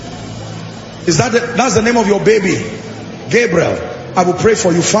 That's the name of your baby? Gabriel. I will pray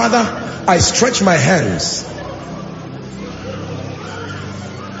for you. Father, I stretch my hands.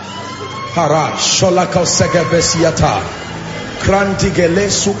 I'm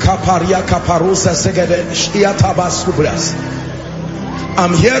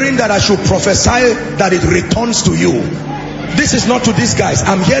hearing that I should prophesy that it returns to you. This is not to these guys.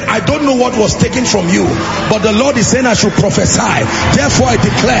 I'm here. I don't know what was taken from you, but the Lord is saying I should prophesy. Therefore I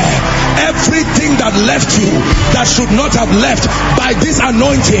declare, everything that left you that should not have left, by this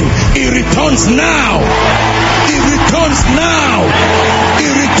anointing, it returns now. It returns now.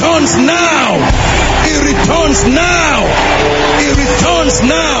 It returns now. It returns now. It returns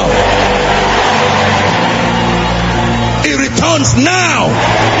now. It returns now.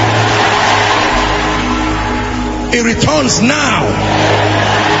 It returns now.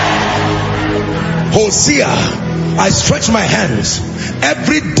 Hosea, I stretch my hands.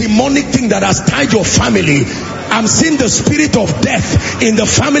 Every demonic thing that has tied your family, I'm seeing the spirit of death in the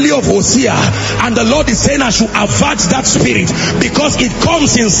family of Hosea, and the Lord is saying I should avert that spirit, because it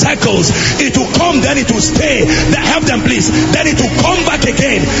comes in cycles. It will come, then it will stay. Help them please. Then it will come back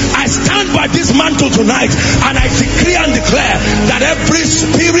again. I stand by this mantle tonight, and I decree and declare that every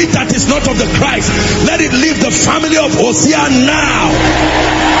spirit that is not of the Christ, let it leave the family of Hosea now.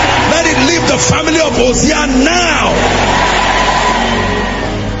 Let it leave the family of Hosea now.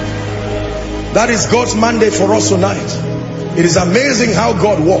 That is God's mandate for us tonight. It is amazing how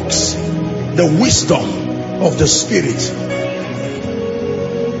God works. The wisdom of the Spirit.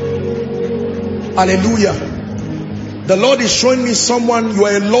 Hallelujah. The Lord is showing me someone, you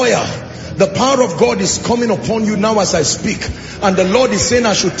are a lawyer. The power of God is coming upon you now as I speak. And the Lord is saying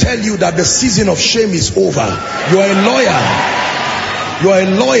I should tell you that the season of shame is over. You are a lawyer. You are a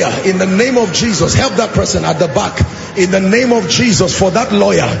lawyer. In the name of Jesus, help that person at the back. In the name of Jesus, for that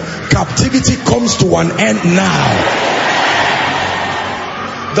lawyer, captivity comes to an end now.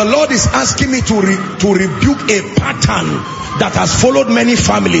 The Lord is asking me to rebuke a pattern that has followed many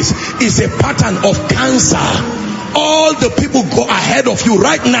families. It's a pattern of cancer. All the people go ahead of you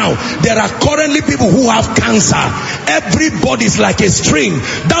right now, there are currently people who have cancer. Everybody's like a string.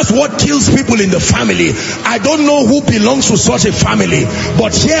 That's what kills people in the family. I don't know who belongs to such a family,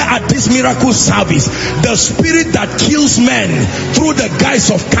 but here at this miracle service, the spirit that kills men through the guise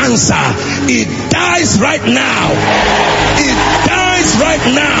of cancer, it dies right now. It dies right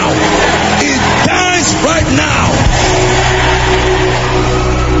now. It dies right now.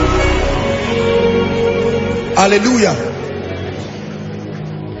 Hallelujah.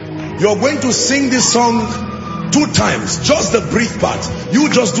 You're going to sing this song 2 times, just the brief part. You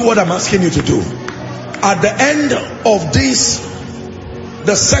just do what I'm asking you to do. At the end of this,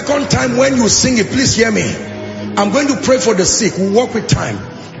 the second time when you sing it, please hear me. I'm going to pray for the sick. We'll work with time.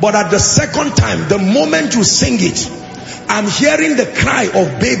 But at the second time, the moment you sing it, I'm hearing the cry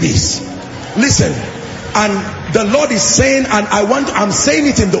of babies. Listen. And the Lord is saying, and I'm saying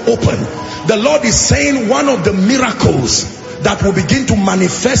it in the open. The Lord is saying one of the miracles that will begin to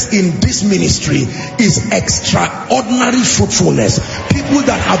manifest in this ministry is extraordinary fruitfulness. People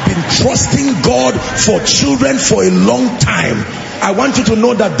that have been trusting God for children for a long time. I want you to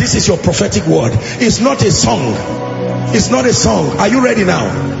know that this is your prophetic word. It's not a song. It's not a song. Are you ready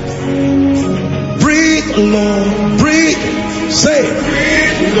now? Breathe, Lord, breathe. Say,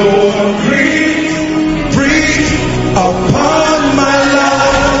 breathe, Lord, breathe. Breathe upon my life.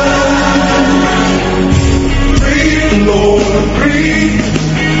 Breathe, Lord, breathe.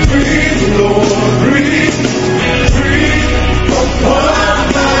 Breathe, Lord, breathe. Breathe upon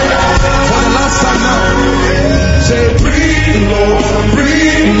my life. For the last time now, say, breathe, Lord,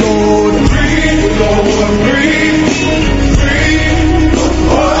 breathe, Lord, breathe, Lord, breathe. Breathe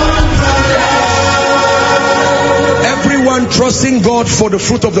upon my life. Everyone trust trusting God for the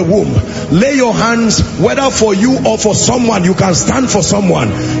fruit of the womb, lay your hands, whether for you or for someone. You can stand for someone.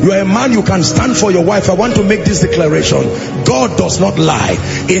 You are a man, you can stand for your wife. I want to make this declaration. God does not lie.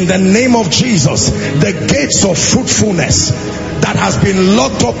 In the name of Jesus, the gates of fruitfulness that has been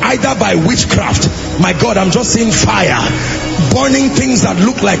locked up either by witchcraft, my God, I'm just seeing fire burning things that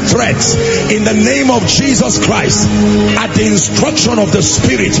look like threads. In the name of Jesus Christ, at the instruction of the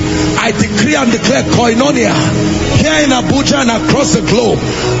Spirit, I decree and declare Koinonia here in Abuja and across the globe.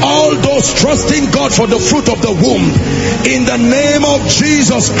 All those trusting God for the fruit of the womb, in the name of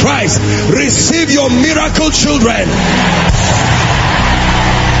Jesus Christ, receive your miracle children.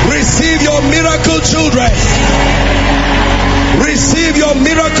 Receive your miracle children. Receive your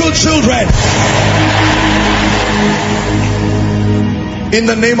miracle children. In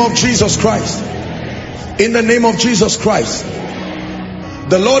the name of Jesus Christ. In the name of Jesus Christ.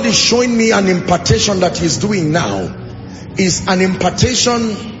 The Lord is showing me an impartation that He's doing now. Is an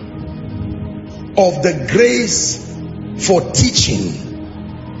impartation of the grace for teaching.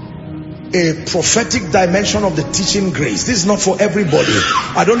 A prophetic dimension of the teaching grace. This is not for everybody.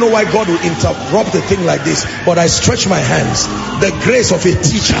 I don't know why God will interrupt the thing like this, but I stretch my hands. The grace of a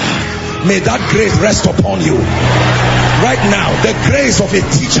teacher, may that grace rest upon you right now. The grace of a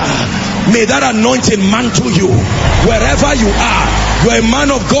teacher, may that anointing mantle you wherever you are. You're a man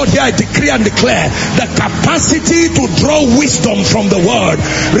of God here. I decree and declare the capacity to draw wisdom from the word.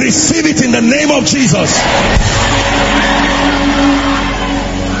 Receive it in the name of Jesus.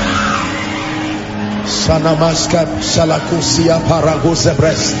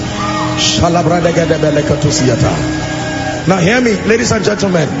 Now hear me, ladies and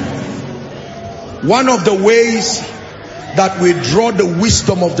gentlemen. One of the ways that we draw the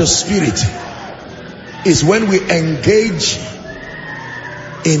wisdom of the Spirit is when we engage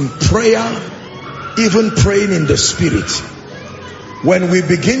in prayer, even praying in the Spirit. When we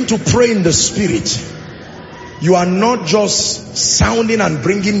begin to pray in the Spirit, you are not just sounding and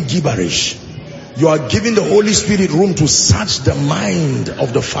bringing gibberish. You are giving the Holy Spirit room to search the mind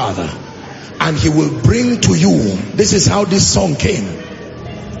of the Father, and He will bring to you. This is how this song came.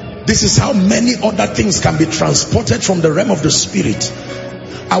 This is how many other things can be transported from the realm of the Spirit.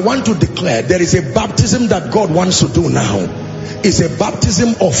 I want to declare there is a baptism that God wants to do now. It's a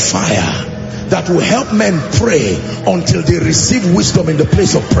baptism of fire that will help men pray until they receive wisdom in the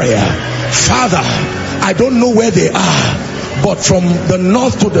place of prayer. Father, I don't know where they are, but from the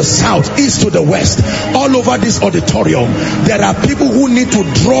north to the south, east to the west, all over this auditorium, there are people who need to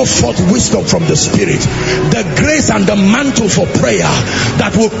draw forth wisdom from the Spirit. The grace and the mantle for prayer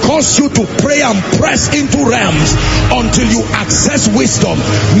that will cause you to pray and press into realms until you access wisdom.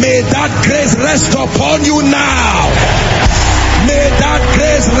 May that grace rest upon you now. May that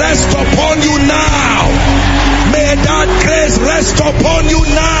grace rest upon you now. May that grace rest upon you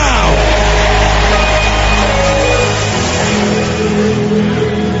now.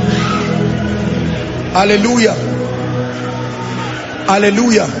 Hallelujah.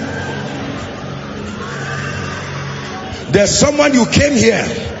 Hallelujah. There's someone, you came here,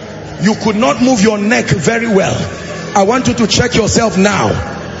 you could not move your neck very well. I want you to check yourself now.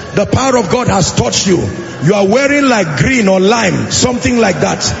 The power of God has touched you. You are wearing like green or lime, something like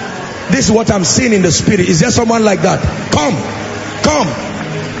that. This is what I'm seeing in the Spirit. Is there someone like that? Come.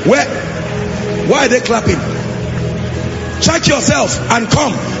 Where? Why are they clapping? Check yourself and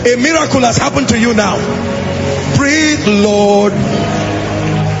come. A miracle has happened to you now. Breathe, Lord.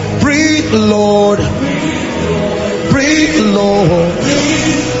 Breathe, Lord. Breathe, Lord,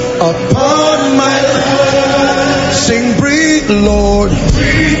 upon my life. Sing, breathe, Lord.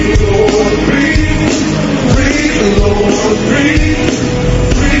 Breathe, Lord. Breathe. Breathe, Lord. Breathe.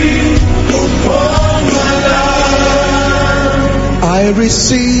 Breathe upon my life. I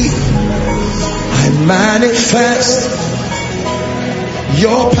receive. I manifest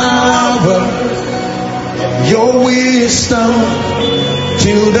your power, your wisdom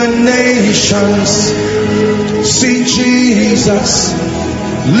to the nations. See Jesus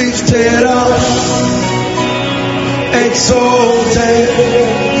lifted up, exalted.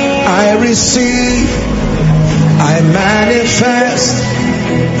 I receive, I manifest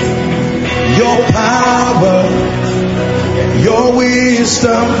your power, your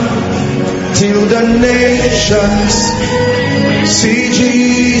wisdom till the nations. See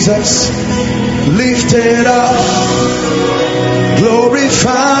Jesus lifted up,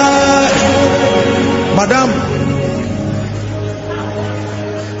 glorified. Madam,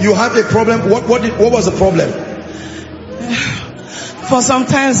 you have a problem. What was the problem? For some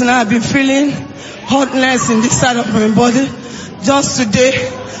times now I've been feeling hotness in this side of my body. Just today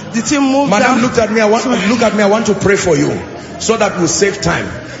the thing moved. Madam, down. look at me. I want to pray for you. so that we'll save time.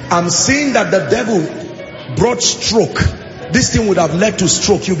 I'm seeing that the devil brought stroke. This thing would have led to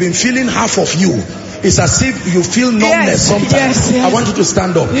stroke. You've been feeling half of you. It's as if you feel numbness sometimes. I want you to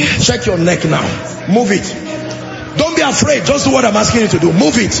stand up. Check your neck now. Move it. Don't be afraid. Just do what I'm asking you to do.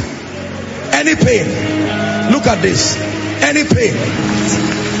 Move it. Any pain. Look at this. Any pain.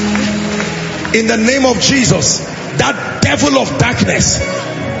 In the name of Jesus, that devil of darkness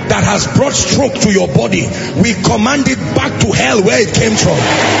that has brought stroke to your body, we command it back to hell where it came from.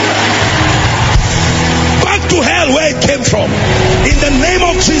 Back to hell where it came from. In the name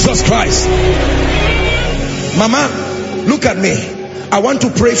of Jesus Christ. Mama, look at me. I want to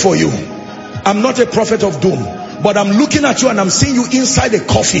pray for you. I'm not a prophet of doom, but I'm looking at you and I'm seeing you inside a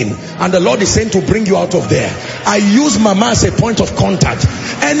coffin, and the Lord is saying to bring you out of there. I use Mama as a point of contact.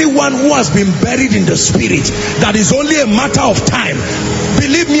 Anyone who has been buried in the spirit, that is only a matter of time.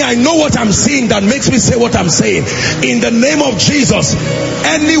 Believe me, I know what I'm seeing that makes me say what I'm saying. In the name of Jesus,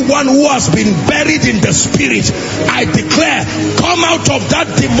 anyone who has been buried in the spirit, I declare, come out of that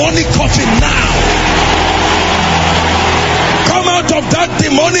demonic coffin now. Come out of that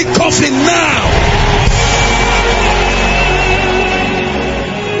demonic coffin now.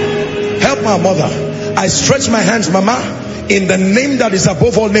 Help my mother. I stretch my hands, Mama. In the name that is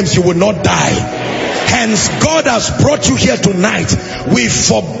above all names, you will not die. Hence, God has brought you here tonight. We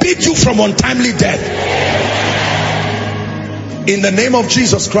forbid you from untimely death. In the name of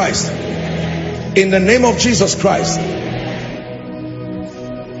Jesus Christ. In the name of Jesus Christ.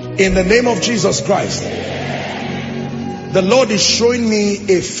 In the name of Jesus Christ. The Lord is showing me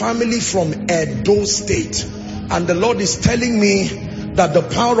a family from Edo State, and the Lord is telling me that the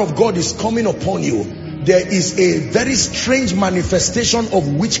power of God is coming upon you. There is a very strange manifestation of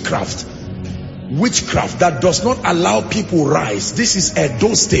witchcraft that does not allow people rise. This is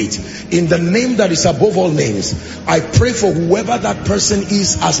Edo State. In the name that is above all names, I pray for whoever that person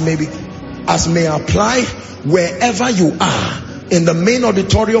is, as may apply wherever you are. In the main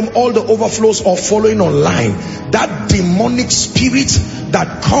auditorium, all the overflows are following online. That demonic spirit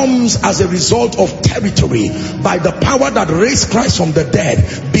that comes as a result of territory, by the power that raised Christ from the dead,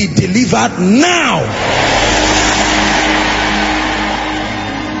 be delivered now.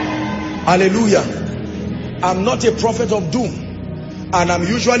 Hallelujah. I'm not a prophet of doom, and I'm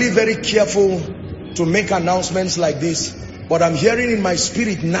usually very careful to make announcements like this, but I'm hearing in my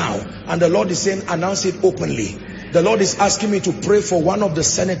spirit now, and the Lord is saying, announce it openly. The Lord is asking me to pray for one of the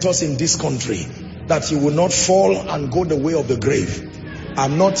senators in this country, that he will not fall and go the way of the grave.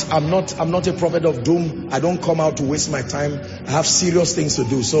 I'm not a prophet of doom. I don't come out to waste my time. I have serious things to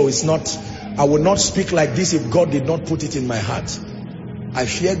do. So I will not speak like this if God did not put it in my heart. I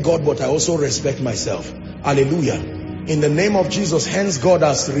fear God, but I also respect myself. Hallelujah. In the name of Jesus, hence God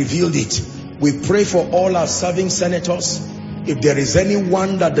has revealed it. We pray for all our serving senators. If there is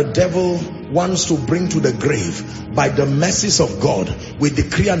anyone that the devil wants to bring to the grave, by the mercies of God, we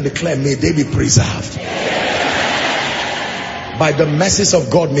decree and declare, may they be preserved. By the mercies of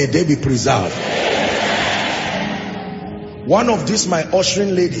God, may they be preserved. One of these, my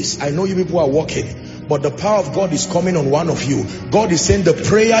ushering ladies, I know you people are walking, but the power of God is coming on one of you. God is saying the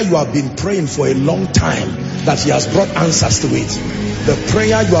prayer you have been praying for a long time, that he has brought answers to it. The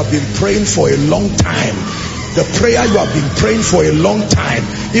prayer you have been praying for a long time, the prayer you have been praying for a long time,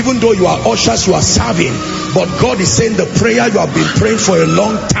 even though you are ushers, you are serving, but God is saying the prayer you have been praying for a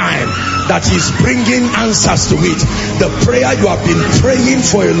long time, that he's bringing answers to it. The prayer you have been praying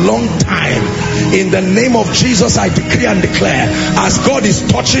for a long time, in the name of Jesus, I decree and declare, as God is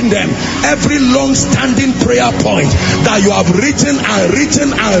touching them, every long-standing prayer point that you have written and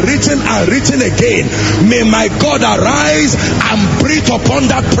written and written and written again, may my God arise and breathe upon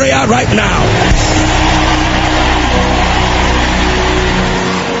that prayer right now.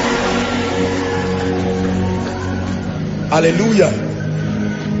 Hallelujah.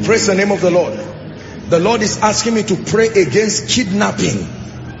 Praise the name of the Lord. The Lord is asking me to pray against kidnapping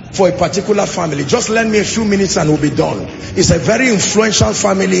for a particular family. Just lend me a few minutes and we'll be done. It's a very influential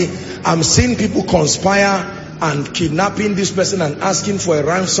family. I'm seeing people conspire and kidnapping this person and asking for a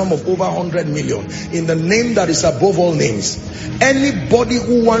ransom of over 100 million. In the name that is above all names. Anybody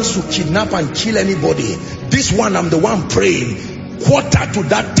who wants to kidnap and kill anybody, this one, I'm the one praying, quarter to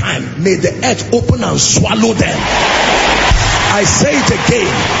that time, may the earth open and swallow them. I say it again.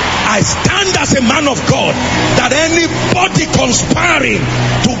 I stand as a man of God, that anybody conspiring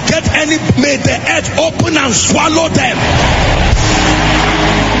to get may the earth open and swallow them.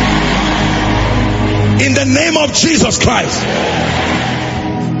 In the name of Jesus Christ,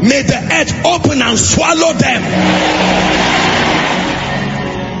 may the earth open and swallow them.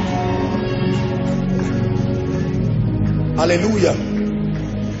 Hallelujah.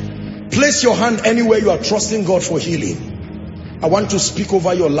 Place your hand anywhere you are trusting God for healing. I want to speak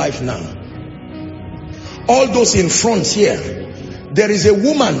over your life now. All those in front here, there is a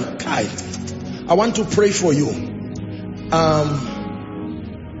woman, Kai, I want to pray for you.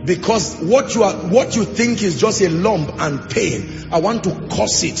 Because what you think is just a lump and pain, I want to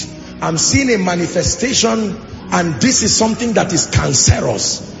curse it. I'm seeing a manifestation, and this is something that is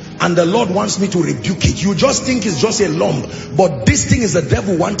cancerous, and the Lord wants me to rebuke it. You just think it's just a lump, but this thing is the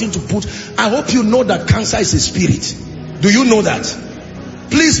devil wanting to put. I hope you know that cancer is a spirit. Do you know that?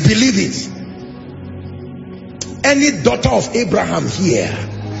 Please believe it. Any daughter of Abraham here,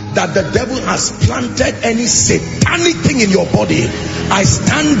 that the devil has planted any satanic thing in your body, I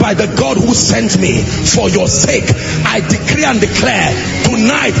stand by the God who sent me for your sake. I decree and declare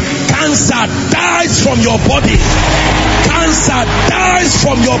tonight, cancer dies from your body. Cancer dies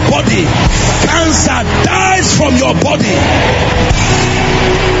from your body. Cancer dies from your body.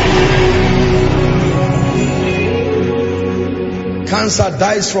 Cancer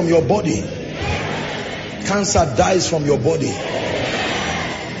dies from your body. Cancer dies from your body.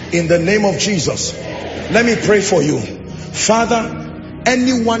 In the name of Jesus, let me pray for you. Father,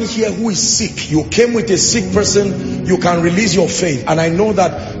 anyone here who is sick, you came with a sick person, you can release your faith. And I know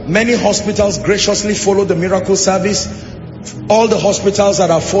that many hospitals graciously follow the miracle service. All the hospitals that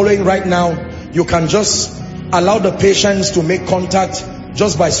are following right now, you can just allow the patients to make contact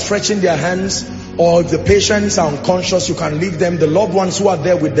just by stretching their hands. Or if the patients are unconscious, you can leave them. The loved ones who are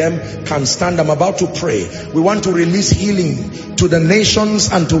there with them can stand. I'm about to pray. We want to release healing to the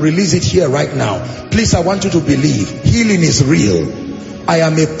nations and to release it here right now. Please, I want you to believe healing is real. I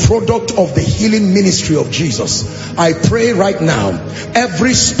am a product of the healing ministry of Jesus. I pray right now,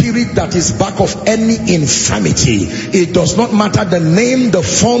 every spirit that is back of any infirmity, it does not matter the name, the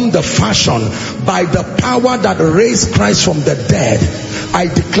form, the fashion, by the power that raised Christ from the dead, I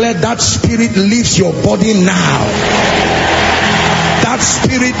declare that spirit leaves your body now. That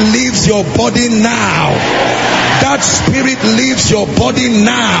spirit leaves your body now. That spirit leaves your body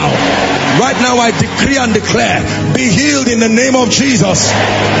now. Right now I decree and declare, be healed in the name of Jesus.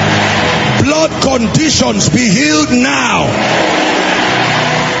 Blood conditions, be healed now.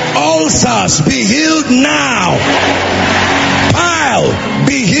 Ulcers, be healed now. Bile,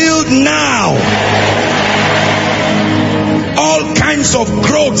 be healed now. All kinds of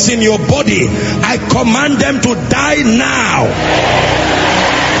growths in your body, I command them to die now.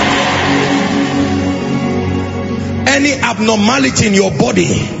 Any abnormality in your body,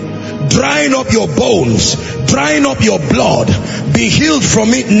 drying up your bones, drying up your blood, be healed from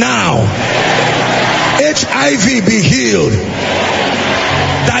it now. HIV, be healed.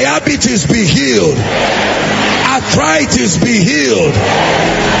 Diabetes, be healed. Arthritis, be healed.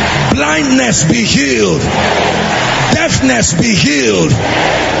 Blindness, be healed. Deafness, be healed.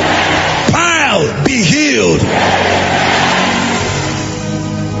 Bile, be healed.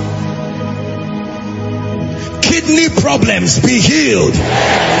 Kidney problems, be healed.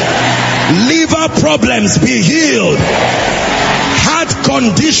 Liver problems, be healed. Heart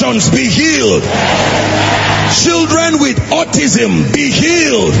conditions, be healed. Children with autism, be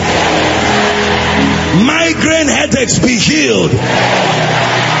healed. Migraine headaches, be healed.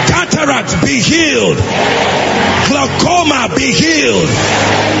 Cataract, be healed. Glaucoma, be healed.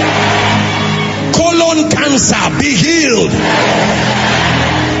 Colon cancer, be healed.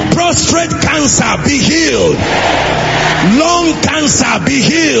 Prostate cancer, be healed. Lung cancer, be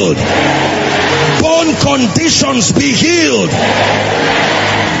healed. Bone conditions, be healed.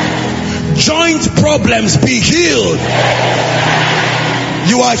 Joint problems, be healed.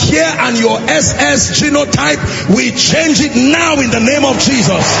 You are here and your SS genotype, we change it now in the name of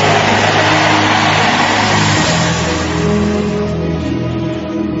Jesus.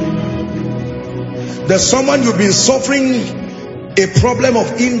 There's someone, you've been suffering a problem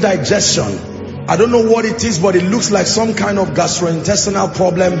of indigestion. I don't know what it is, but it looks like some kind of gastrointestinal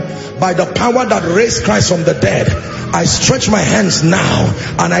problem. By the power that raised Christ from the dead, I stretch my hands now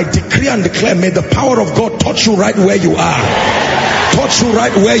and I decree and declare, may the power of God touch you right where you are. Touch you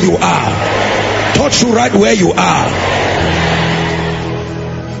right where you are. Touch you right where you are.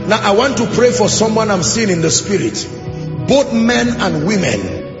 Now I want to pray for someone I'm seeing in the spirit. Both men and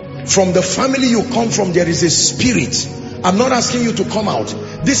women. From the family you come from, there is a spirit. I'm not asking you to come out.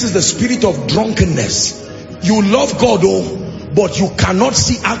 This is the spirit of drunkenness. You love God, oh, but you cannot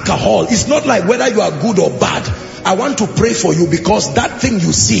see alcohol. It's not like whether you are good or bad. I want to pray for you because that thing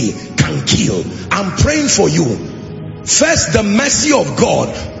you see can kill. I'm praying for you. First, the mercy of God.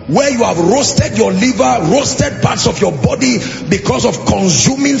 where you have roasted your liver, roasted parts of your body because of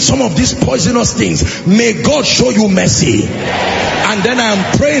consuming some of these poisonous things, may God show you mercy. And then I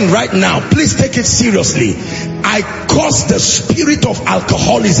am praying right now, please take it seriously. I curse the spirit of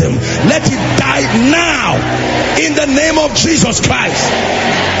alcoholism. Let it die now in the name of Jesus Christ.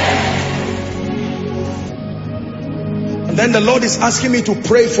 And then the Lord is asking me to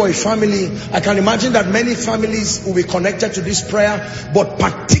pray for a family. I can imagine that many families will be connected to this prayer, but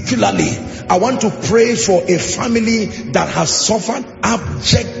particularly I want to pray for a family that has suffered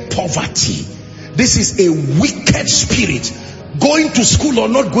abject poverty. This is a wicked spirit. Going to school or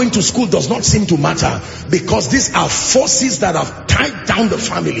not going to school does not seem to matter, because these are forces that have tied down the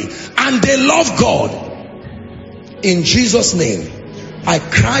family, and they love God. In Jesus' name, I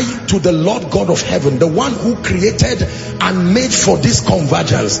cry to the Lord God of heaven, the one who created and made for this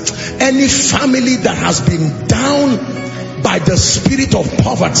convergence. Any family that has been down by the spirit of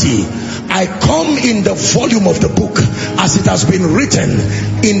poverty, I come in the volume of the book as it has been written,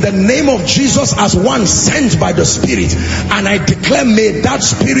 in the name of Jesus, as one sent by the Spirit, and I declare, may that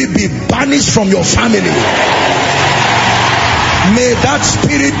spirit be banished from your family. May that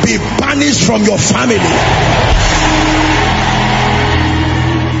spirit be banished from your family.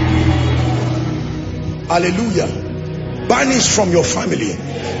 Hallelujah. Banished from your family.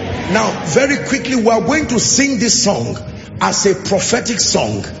 Now, very quickly, we are going to sing this song as a prophetic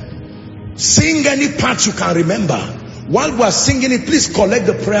song. Sing any part you can remember. While we are singing it, please collect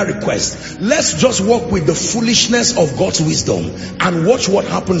the prayer request. Let's just walk with the foolishness of God's wisdom and watch what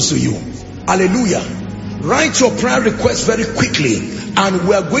happens to you. Hallelujah. Write your prayer request very quickly, and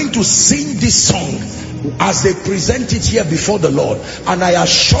we are going to sing this song as they present it here before the Lord. And I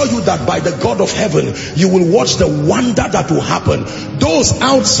assure you that by the God of heaven, you will watch the wonder that will happen. Those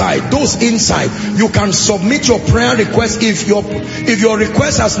outside, those inside, you can submit your prayer request. If your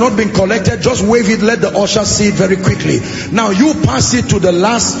request has not been collected, just wave it, let the usher see it very quickly. Now you pass it to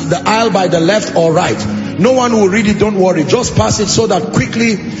the aisle by the left or right. No one will read it, don't worry. Just pass it so that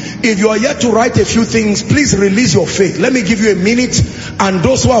quickly, if you are yet to write a few things, please release your faith. Let me give you a minute, and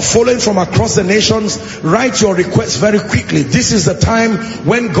those who are following from across the nations, write your requests very quickly. This is the time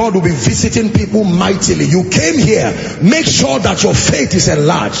when God will be visiting people mightily. You came here, make sure that your faith is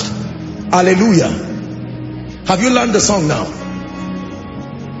enlarged. Hallelujah. Have you learned the song now?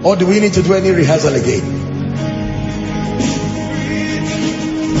 Or do we need to do any rehearsal again?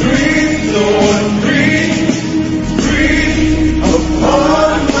 Breathe, Lord, breathe, breathe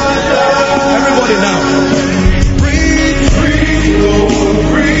upon my life. Everybody now. Breathe, breathe, Lord,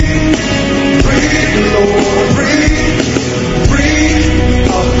 breathe, breathe, Lord, breathe, breathe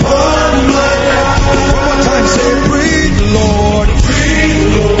upon my life. One more time, say breathe, Lord, Breathe,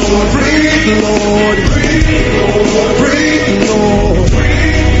 Lord, breathe, Lord, breathe, Lord, breathe, Lord,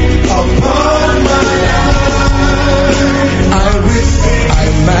 breathe upon my life. I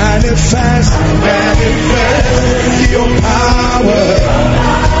manifest your power,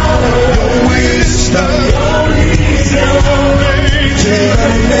 your wisdom to the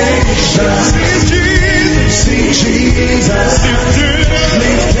nations. See Jesus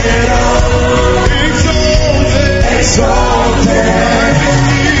lifted up, exalted.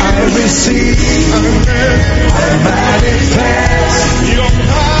 I receive, I manifest your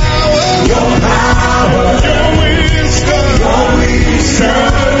power, your wisdom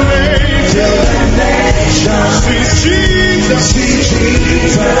to the nations. See Jesus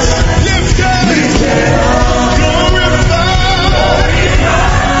lifted up, glorified.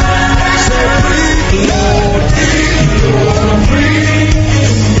 Say breathe, Lord, breathe,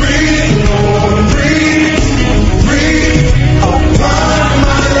 breathe, Lord, breathe upon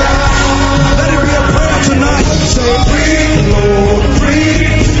my life. Let it be a prayer tonight. Say breathe, Lord,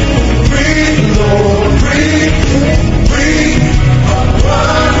 breathe, Lord, breathe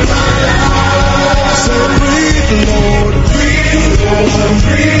upon my life. Say breathe, Lord, breathe,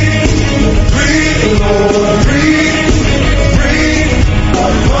 Lord, breathe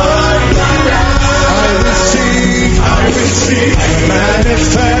upon my life. I receive, I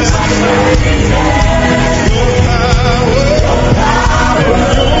manifest your power,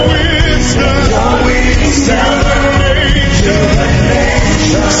 your wisdom to the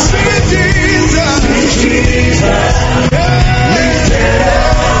nations. See Jesus lifted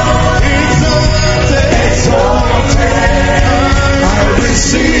up, exalted. I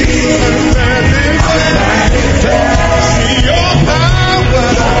receive, I manifest your power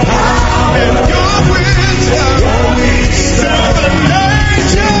and your wisdom to the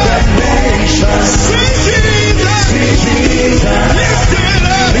nations.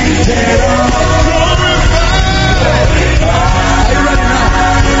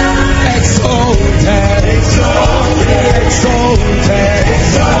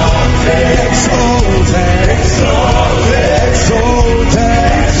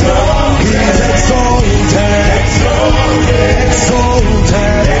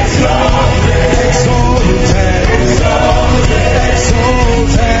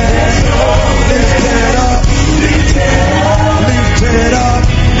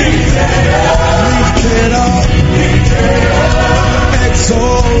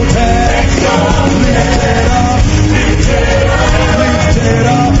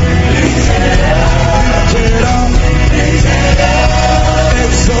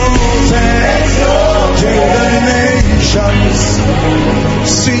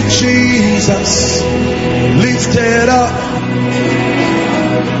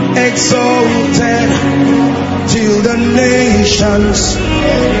 exalted till the nations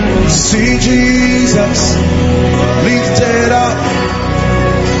see Jesus lifted up.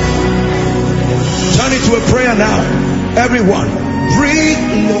 Turn it to a prayer now. Everyone, breathe,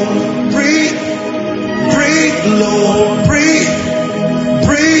 Lord, breathe, breathe, Lord, breathe,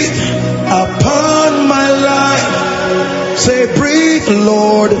 breathe upon my life. Say, breathe,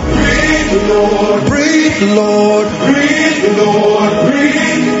 Lord, breathe, Lord, breathe, Lord, breathe, Lord,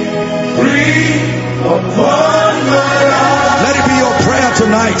 breathe, breathe upon my life. Let it be your prayer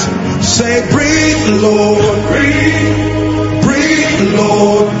tonight. Say, breathe, Lord, breathe, breathe,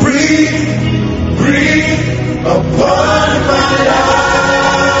 Lord, breathe, breathe upon my life.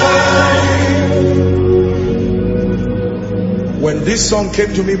 When this song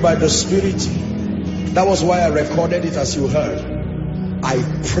came to me by the Spirit, that was why I recorded it as you heard. I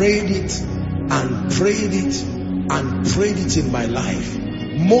prayed it and prayed it and prayed it in my life.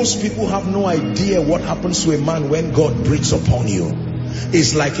 Most people have no idea what happens to a man when God breathes upon you.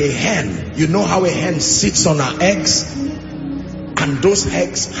 It's like a hen. You know how a hen sits on her eggs? And those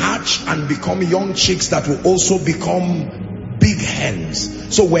eggs hatch and become young chicks that will also become big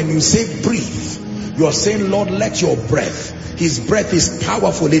hens. So when you say breathe, you are saying, Lord, let your breath. His breath is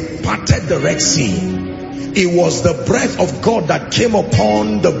powerful. It parted the Red Sea. It was the breath of God that came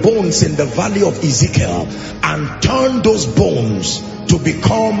upon the bones in the valley of Ezekiel and turned those bones to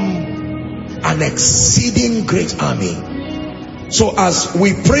become an exceeding great army. So as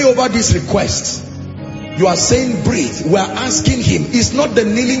we pray over this request, you are saying breathe. We are asking him. It's not the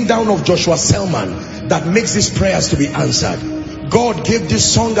kneeling down of Joshua Selman that makes these prayers to be answered. God gave this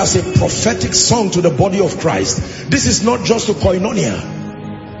song as a prophetic song to the body of Christ. This is not just to Koinonia.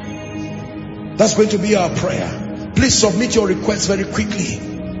 That's going to be our prayer. Please submit your requests very quickly.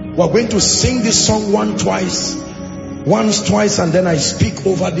 We're going to sing this song once, twice, and then I speak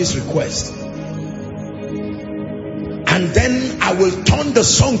over this request. And then I will turn the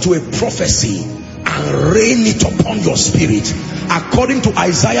song to a prophecy and rain it upon your spirit. According to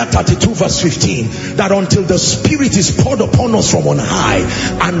Isaiah 32 verse 15, that until the Spirit is poured upon us from on high,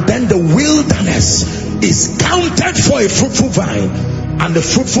 and then the wilderness is counted for a fruitful vine, and the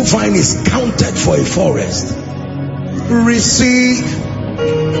fruitful vine is counted for a forest. Receive,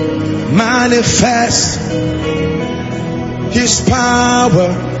 manifest his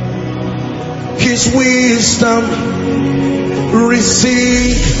power, his wisdom.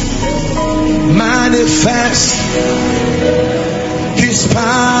 Receive, manifest his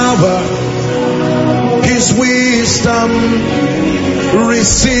power, his wisdom.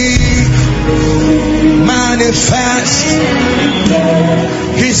 Receive, manifest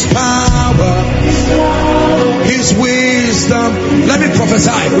his power, his wisdom. Let me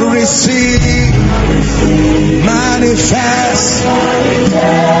prophesy. Receive, manifest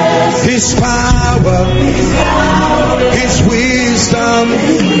his power, his wisdom,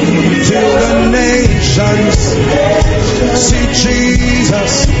 till the nations see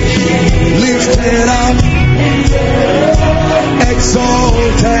Jesus lifted up,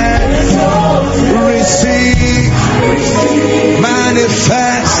 exalted. Receive,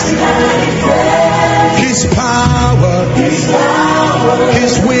 manifest his power,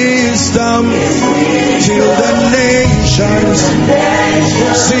 his wisdom, till the nations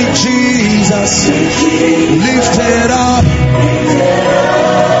see Jesus lifted up,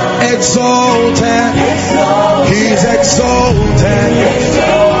 exalted. He's exalted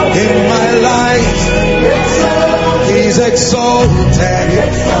in my life. He's exalted,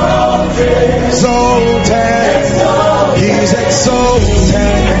 exalted. He's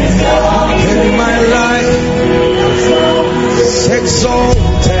exalted in my life.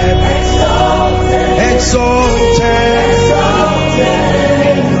 Exalted, exalted.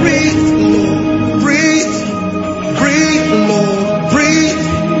 Breathe, Lord, breathe, breathe, Lord, breathe,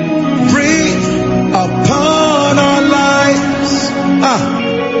 breathe upon our lives.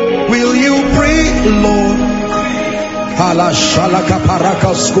 Will you breathe, Lord? Shalaka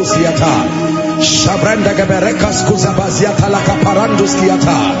parakas kusiata, shabranda gaberekas kuzabaziata laka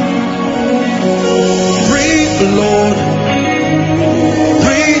paranduskiata. Breathe, Lord.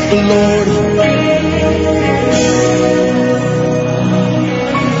 Breathe, Lord.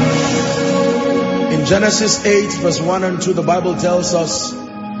 In Genesis 8 verse 1 and 2, the Bible tells us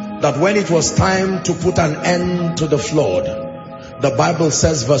that when it was time to put an end to the flood, the Bible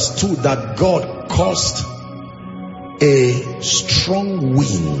says verse 2 that God caused a strong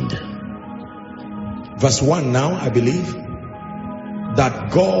wind. Verse 1 now, I believe,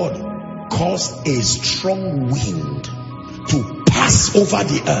 that God caused a strong wind to pass over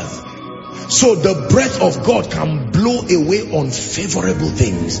the earth. So the breath of God can blow away unfavorable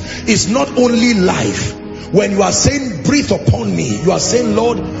things. It's not only life. When you are saying breathe upon me, you are saying,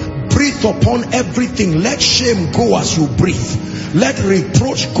 Lord, breathe upon everything. Let shame go as you breathe. Let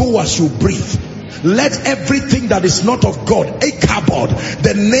reproach go as you breathe. Let everything that is not of God, Ichabod,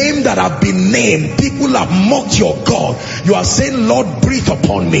 the name that have been named, people have mocked your God. You are saying, Lord, breathe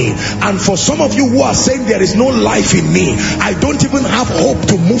upon me. And for some of you who are saying there is no life in me, I don't even have hope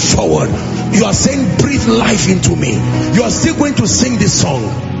to move forward, you are saying, breathe life into me. You are still going to sing this song.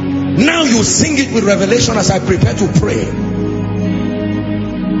 Now you sing it with revelation as I prepare to pray.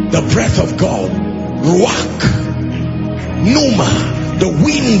 The breath of God, Ruach, Numa, the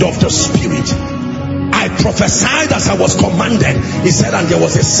wind of the Spirit. I prophesied as I was commanded. He said, and there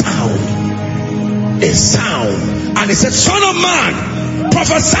was a sound. A sound. And he said, Son of man,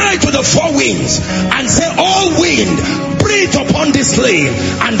 prophesy to the four winds and say, all wind, breathe upon this land.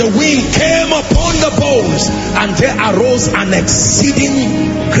 And the wind came upon the bones, and there arose an exceeding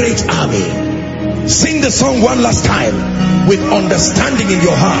great army. Sing the song one last time with understanding in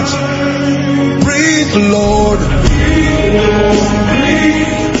your heart. Breathe, Lord. Breathe, Lord.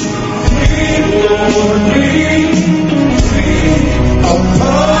 Breathe. Lord, breathe upon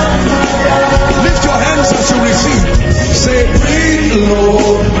my life. Lift your hands as you receive. Say, breathe,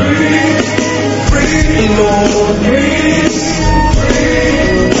 Lord, breathe, breathe, Lord, breathe,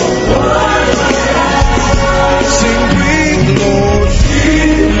 breathe upon my life. Sing, breathe, Lord,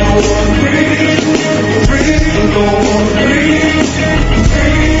 breathe, Lord, breathe, breathe, Lord, breathe,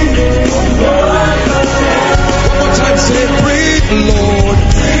 breathe upon my life. One more time, say, breathe, Lord,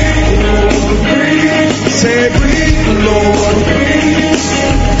 breathe, Lord, breathe. Say, breathe, Lord, breathe,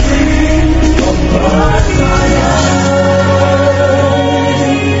 breathe upon my life.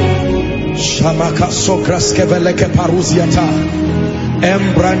 Shamaka sokras keveleke paruziata.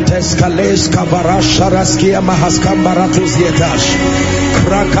 Embrantes kales kabarasha raskia mahaskam baratus yetash.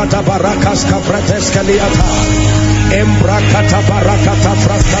 Krakata barakas kavrates kaliata. Embrakata barakata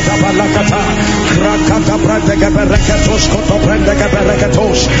fraskata balakata. Krakata brandega bereketosh koto brandega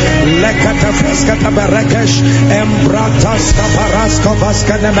bereketosh. Lekata fraskata berekesh. Embratas kaparasko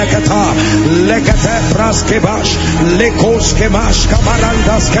vaskenemekata. Lekate braskebash. Lekos kemash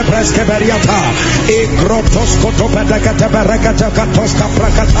kamarandas kepreske beriata. Igrotos koto bedekate berekate katos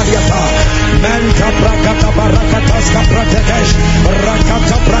kaprakataliata. Menta brakata barakatas kapratekesh.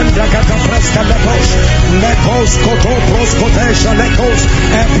 Rakata brandega preska lekosh. Lekos koto proskotesha lekos.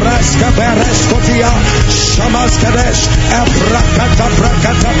 Ebraska bereskotia. Shamaskedesh. Ebrakata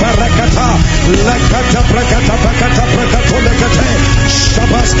brakata berekata. Lekata brakata brakata brakato lekate.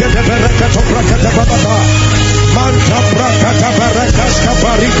 Shabaskede berekato brakata babata. Manta brakata berekas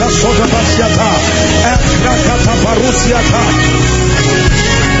kabarika soda basyata. Ebrakata barusiata.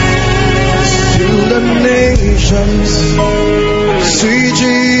 Till the nations see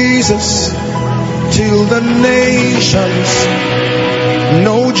Jesus. Till the nations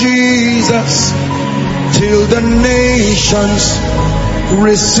know Jesus. Till the nations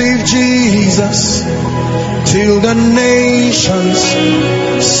receive Jesus. Till the nations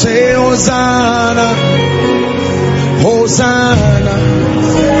say Hosanna, Hosanna,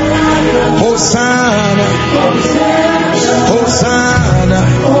 Hosanna, Hosanna,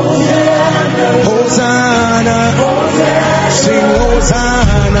 Hosanna, sing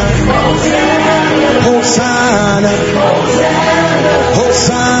Hosanna, Hosanna,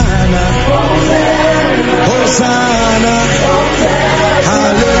 Hosanna, Hosanna,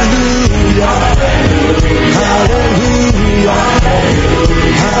 hallelujah, hallelujah,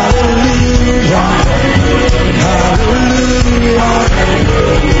 hallelujah, hallelujah, hallelujah,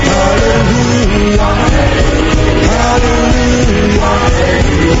 hallelujah, hallelujah,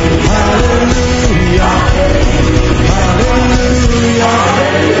 hallelujah,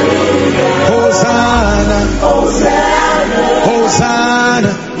 Hosanna, Hosanna,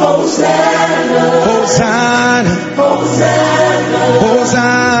 Hosanna, Hosanna, Hosanna, Hosanna,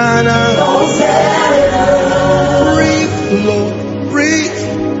 Hosanna. Breathe, Lord, breathe,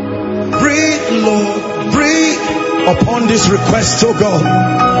 breathe, Lord, breathe upon this request, oh God.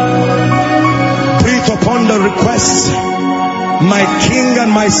 Breathe upon the request, my King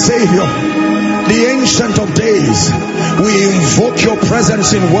and my Savior, the Ancient of Days. We invoke your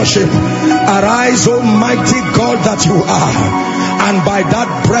presence in worship. Arise, Almighty God that you are. and by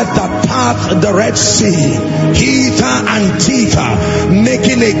that breath that parted the Red Sea, hither and thither,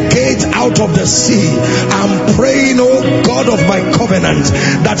 making a gate out of the sea. I'm praying, oh God of my covenant,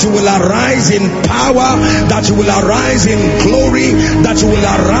 that you will arise in power, that you will arise in glory, that you will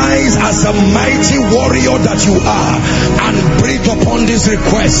arise as a mighty warrior that you are, and breathe upon this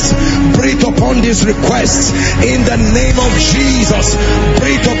request. Breathe upon this request in the name of Jesus.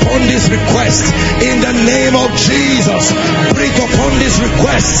 Breathe upon this request in the name of Jesus. Breathe upon this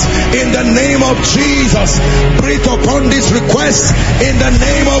request in the name of Jesus. Breathe upon this request in the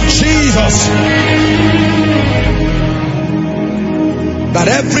name of Jesus. That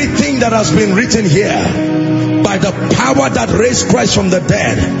everything that has been written here, by the power that raised Christ from the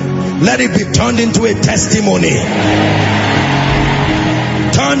dead, let it be turned into a testimony.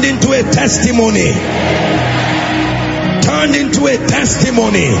 Turned into a testimony. Turned into a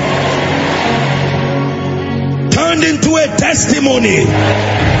testimony. Turned into a testimony.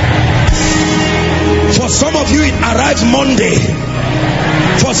 For some of you it arrives Monday,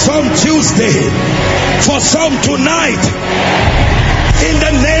 for some Tuesday, for some tonight. In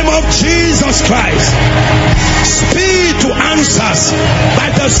the name of Jesus Christ, speed to answers by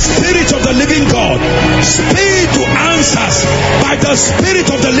the Spirit of the living God. Speed to answers by the Spirit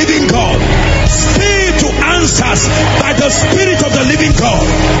of the living God. Speed to answers by the Spirit of the living God.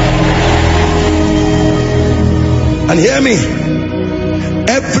 And hear me,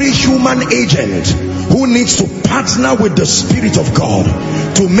 every human agent who needs to partner with the Spirit of God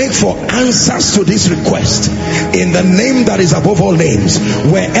to make for answers to this request, in the name that is above all names,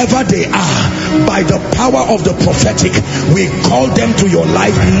 wherever they are, by the power of the prophetic, we call them to your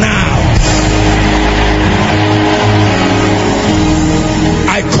life now.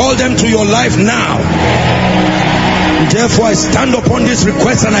 I call them to your life now. Therefore I stand upon this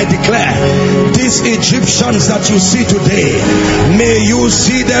request and I declare, these Egyptians that you see today, may you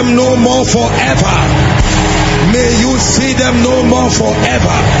see them no more forever. May you see them no more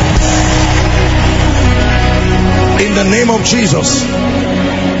forever. In the name of Jesus.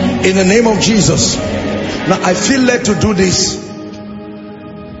 In the name of Jesus. Now I feel led to do this.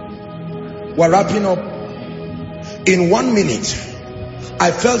 We're wrapping up. In 1 minute,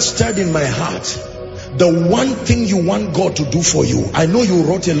 I felt stirred in my heart. The one thing you want God to do for you. I know you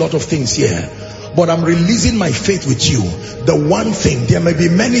wrote a lot of things here, but I'm releasing my faith with you. The one thing, there may be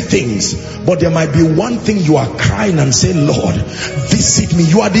many things, but there might be one thing you are crying and saying, Lord, visit me.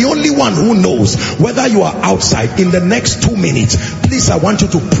 You are the only one who knows. Whether you are outside, in the next 2 minutes, please, I want you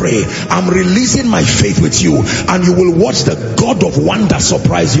to pray. I'm releasing my faith with you, and you will watch the God of wonder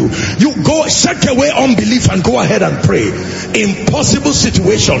surprise you. You go, shake away unbelief and go ahead and pray. Impossible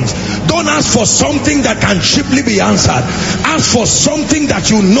situations, don't ask for something that can cheaply be answered. Ask for something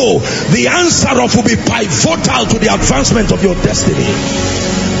that you know the answer of will be pivotal to the advancement of your destiny.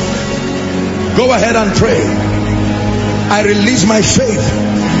 Go ahead and pray. I release my faith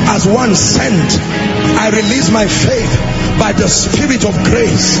as one sent. I release my faith by the Spirit of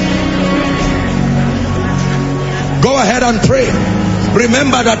grace. Go ahead and pray.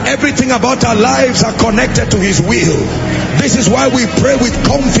 Remember that everything about our lives are connected to His will. This is why we pray with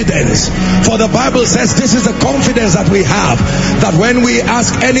confidence. For the Bible says this is the confidence that we have, that when we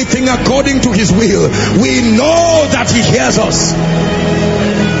ask anything according to His will, we know that He hears us.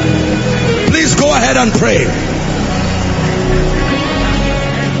 Please go ahead and pray.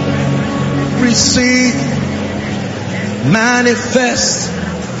 Receive, manifest,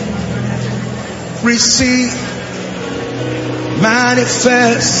 receive,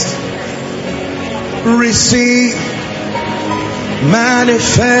 manifest, receive,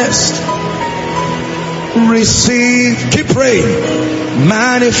 manifest, receive. Keep praying.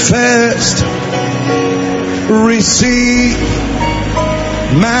 Manifest, receive,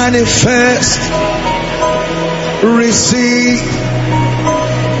 manifest, receive,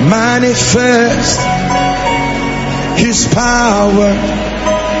 manifest. His power,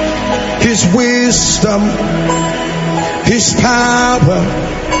 His wisdom, His power,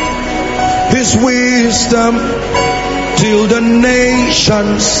 His wisdom, till the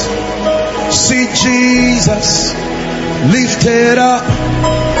nations see Jesus lifted up,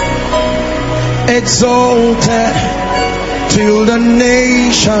 exalted, till the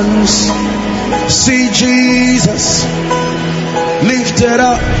nations see Jesus lifted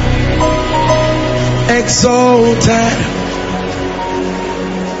up, exalted.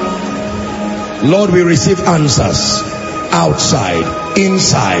 Lord, we receive answers outside,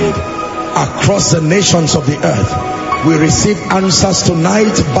 inside, across the nations of the earth. We receive answers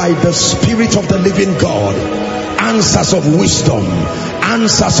tonight by the Spirit of the living God. Answers of wisdom,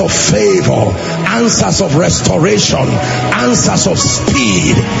 answers of favor, answers of restoration, answers of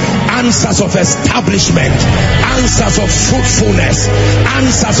speed, answers of establishment, answers of fruitfulness,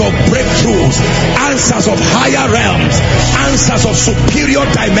 answers of breakthroughs, answers of higher realms, answers of superior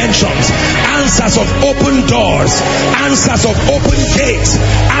dimensions, answers of open doors, answers of open gates,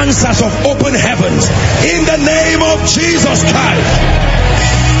 answers of open heavens, in the name of Jesus Christ.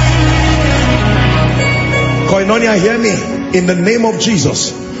 Koinonia, hear me. In the name of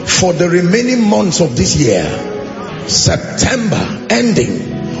Jesus, for the remaining months of this year, September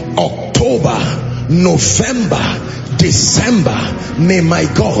ending, October, November, December, may my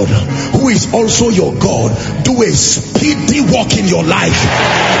God, who is also your God, do a speedy walk in your life.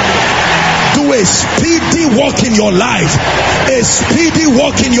 Do a speedy walk in your life, a speedy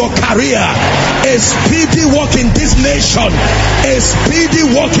walk in your career, a speedy walk in this nation, a speedy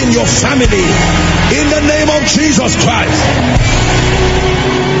walk in your family, in the name of Jesus Christ.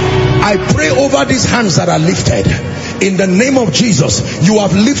 I pray over these hands that are lifted. In the name of Jesus, you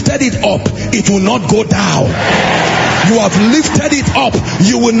have lifted it up, it will not go down. You have lifted it up,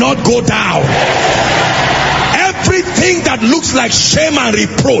 you will not go down. Everything that looks like shame and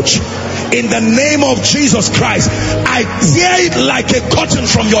reproach, in the name of Jesus Christ, I tear it like a curtain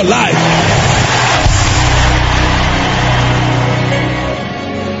from your life.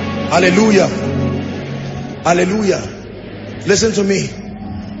 Hallelujah. Hallelujah. Listen to me.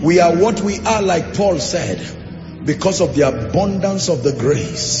 We are what we are, like Paul said, because of the abundance of the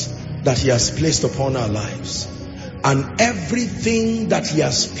grace that he has placed upon our lives. And everything that he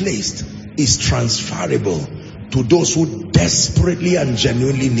has placed is transferable to those who desperately and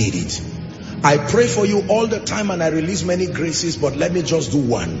genuinely need it. I pray for you all the time and I release many graces, but let me just do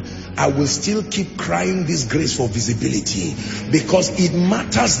one. I will still keep crying this grace for visibility, because it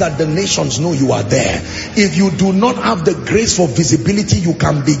matters that the nations know you are there. If you do not have the grace for visibility, you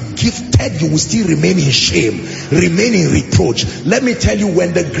can be gifted, you will still remain in shame, remain in reproach. Let me tell you,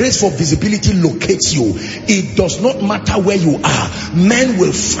 when the grace for visibility locates you, it does not matter where you are. Men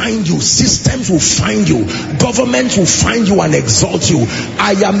will find you, systems will find you, governments will find you and exalt you.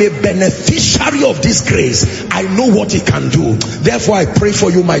 I am a beneficiary of this grace. I know what it can do. Therefore I pray for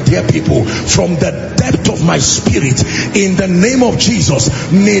you, my dear people, from the depth of my spirit, in the name of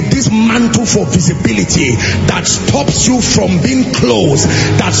Jesus, may this mantle for visibility that stops you from being closed,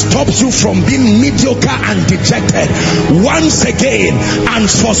 that stops you from being mediocre and dejected, once again, and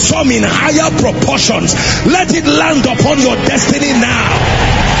for some in higher proportions, let it land upon your destiny now.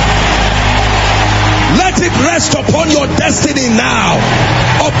 Let it rest upon your destiny now,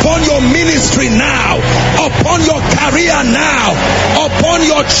 upon your ministry now, upon your career now, upon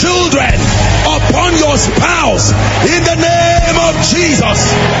your children, upon your spouse, in the name of Jesus.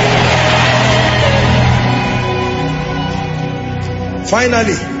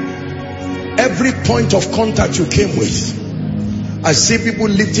 Finally, every point of contact you came with, I see people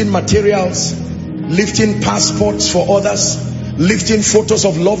lifting materials, lifting passports for others, lifting photos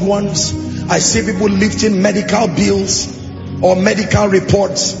of loved ones. I see people lifting medical bills or medical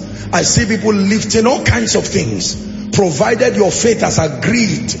reports. I see people lifting all kinds of things, provided your faith has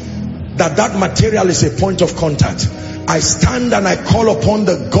agreed that that material is a point of contact. I stand and I call upon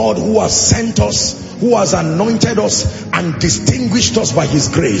the God who has sent us, who has anointed us and distinguished us by his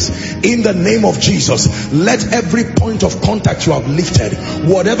grace. In the name of Jesus, let every point of contact you have lifted,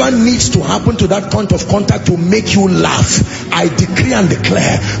 whatever needs to happen to that point of contact to make you laugh, I decree and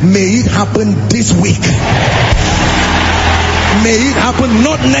declare, may it happen this week. May it happen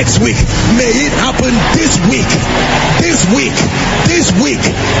not next week. May it happen this week. This week. This week.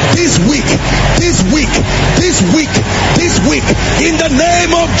 This week. This week. This week. This week. In the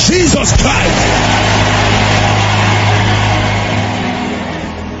name of Jesus Christ.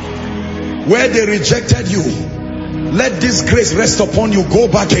 Where they rejected you, let this grace rest upon you. Go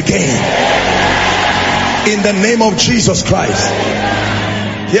back again. In the name of Jesus Christ.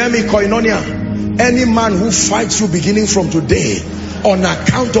 Hear me, Koinonia. Any man who fights you beginning from today on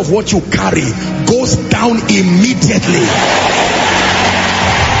account of what you carry goes down immediately.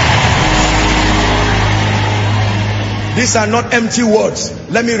 These are not empty words.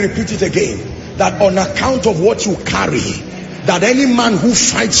 Let me repeat it again. That on account of what you carry, that any man who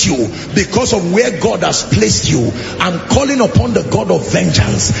fights you because of where God has placed you, I'm calling upon the God of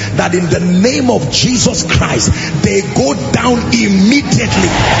vengeance, that in the name of Jesus Christ, they go down immediately.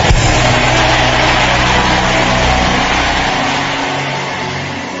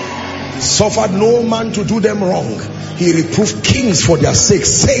 Suffered no man to do them wrong. He reproved kings for their sake,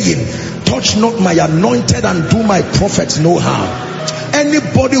 saying, touch not my anointed and do my prophets no harm.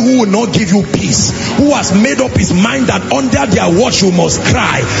 Anybody who will not give you peace, who has made up his mind that under their watch you must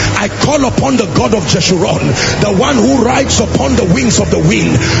cry, I call upon the God of Jeshurun, the one who rides upon the wings of the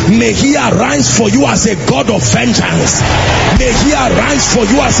wind. May he arise for you as a God of vengeance. May he arise for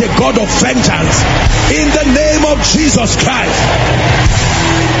you as a God of vengeance. In the name of Jesus Christ.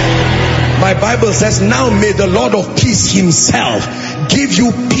 My Bible says, now may the Lord of peace himself give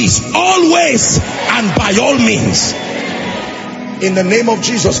you peace always and by all means. In the name of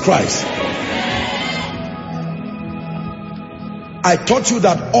Jesus Christ. I taught you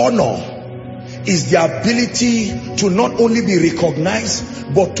that honor is the ability to not only be recognized,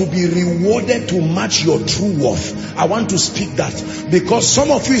 but to be rewarded to match your true worth. I want to speak that, because some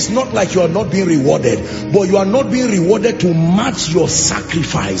of you, it's not like you are not being rewarded, but you are not being rewarded to match your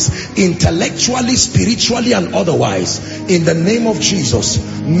sacrifice, intellectually, spiritually, and otherwise. In the name of Jesus,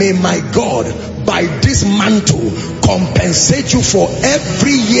 may my God, by this mantle, compensate you for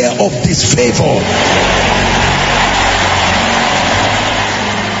every year of disfavor.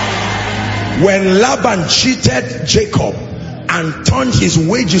 When Laban cheated Jacob and turned his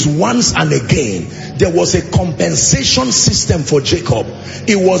wages once and again, there was a compensation system for Jacob.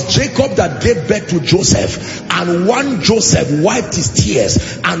 It was Jacob that gave birth to Joseph, and one Joseph wiped his tears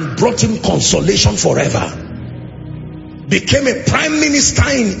and brought him consolation forever. Became a prime minister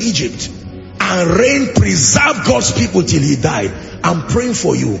in Egypt and reigned, preserved God's people till he died. I'm praying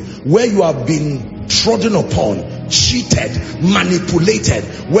for you, where you have been trodden upon, cheated, manipulated,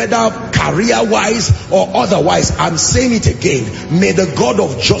 whether career-wise or otherwise. I'm saying it again. May the God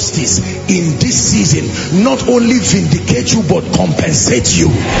of justice in this season not only vindicate you, but compensate you.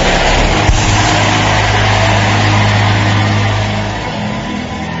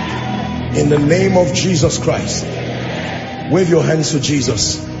 In the name of Jesus Christ. Wave your hands to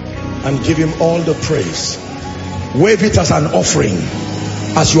Jesus and give him all the praise. Wave it as an offering.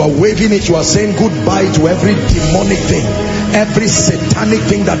 As you are waving it, you are saying goodbye to every demonic thing, every satanic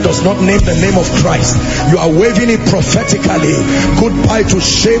thing that does not name the name of Christ. You are waving it prophetically. Goodbye to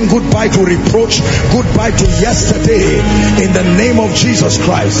shame, goodbye to reproach, goodbye to yesterday, in the name of Jesus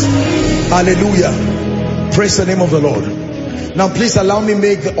Christ. Hallelujah. Praise the name of the Lord. Now please allow me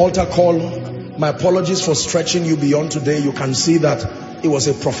make the altar call. My apologies for stretching you beyond today. You can see that it was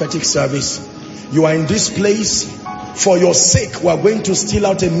a prophetic service. You are in this place. For your sake, we are going to steal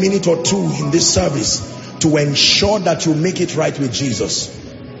out a minute or two in this service to ensure that you make it right with Jesus.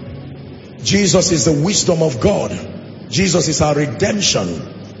 Jesus is the wisdom of God. Jesus is our redemption.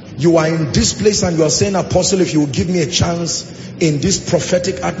 You are in this place and you are saying, Apostle, if you will give me a chance in this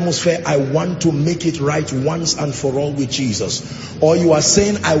prophetic atmosphere, I want to make it right once and for all with Jesus. Or you are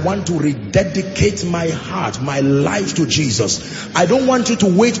saying, I want to rededicate my heart, my life to Jesus. I don't want you to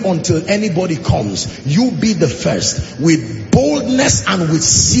wait until anybody comes. You be the first. With boldness and with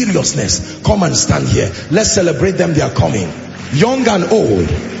seriousness, come and stand here. Let's celebrate them. They are coming. Young and old,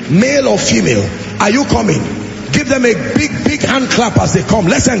 male or female. Are you coming? Give them a big hand clap as they come.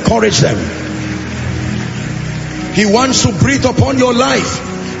 Let's encourage them. He wants to breathe upon your life.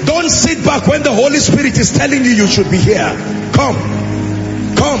 Don't sit back when the Holy Spirit is telling you you should be here. Come.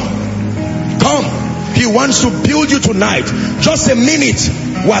 He wants to build you tonight. Just a minute.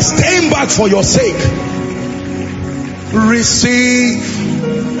 We're staying back for your sake. Receive,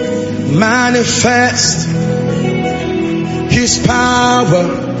 manifest his power,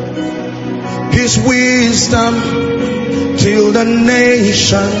 his wisdom, till the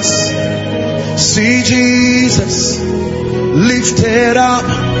nations see Jesus lifted up,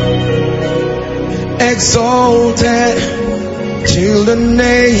 exalted, till the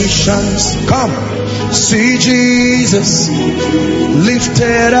nations come. See Jesus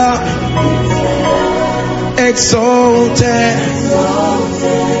lifted up, exalted.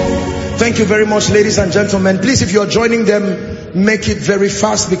 Thank you very much, ladies and gentlemen. Please, if you are joining them, make it very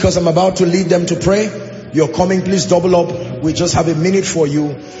fast, because I'm about to lead them to pray. You're coming, please double up. We just have a minute for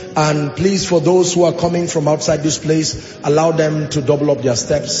you. And please, for those who are coming from outside this place, allow them to double up their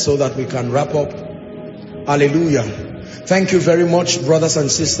steps so that we can wrap up. Hallelujah. Thank you very much, brothers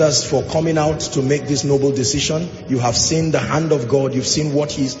and sisters, for coming out to make this noble decision. You have seen the hand of God. You've seen what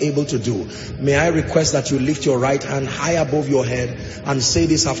he is able to do. May I request that you lift your right hand high above your head and say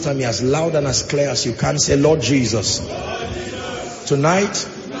this after me as loud and as clear as you can. Say, Lord Jesus, tonight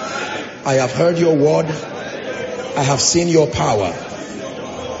I have heard your word. I have seen your power.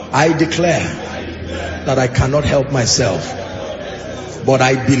 I declare that I cannot help myself, but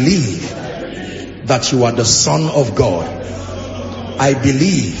I believe that you are the Son of God. I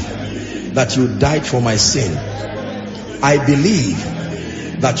believe that you died for my sin. I believe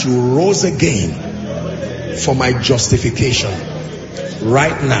that you rose again for my justification.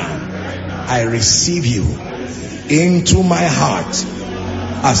 right now, I receive you into my heart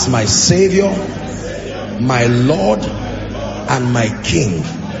as my Savior, my Lord, and my King.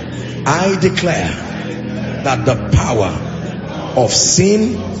 I declare that the power of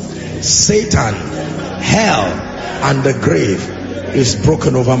sin, Satan, hell, and the grave is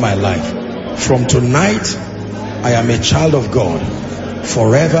broken over my life. From tonight, I am a child of God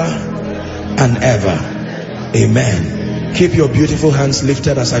forever and ever. Amen. Keep your beautiful hands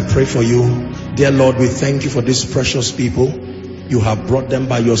lifted as I pray for you. Dear Lord, we thank you for these precious people. You have brought them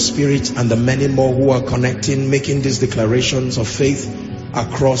by your Spirit, and the many more who are connecting, making these declarations of faith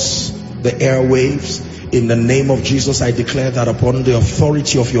across the airwaves. In the name of Jesus, I declare that upon the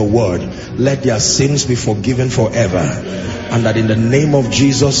authority of your word, let their sins be forgiven forever. And that in the name of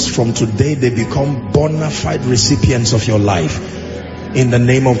Jesus, from today, they become bona fide recipients of your life. In the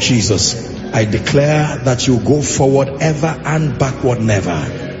name of Jesus, I declare that you go forward ever and backward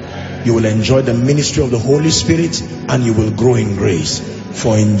never. You will enjoy the ministry of the Holy Spirit, and you will grow in grace.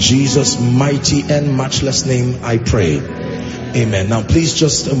 For in Jesus' mighty and matchless name I pray. Amen. Now please,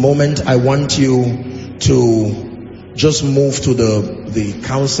 just a moment. I want you to just move to the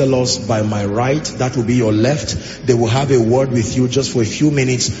counselors by my right. That will be your left. They will have a word with you just for a few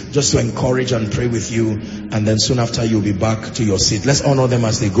minutes, just to encourage and pray with you. And then soon after, you'll be back to your seat. Let's honor them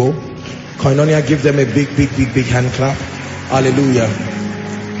as they go. Koinonia, give them a big hand clap. Hallelujah.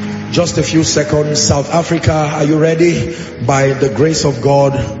 Just a few seconds. South Africa, are you ready? By the grace of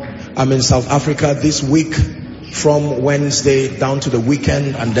God, I'm in South Africa this week, from Wednesday down to the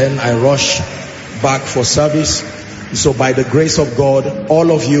weekend, and then I rush back for service. So by the grace of God,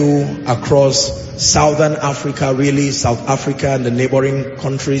 all of you across Southern Africa, really South Africa and the neighboring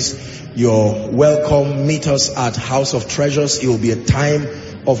countries, you're welcome. Meet us at House of Treasures. It will be a time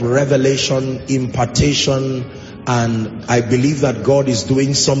of revelation, impartation, and I believe that God is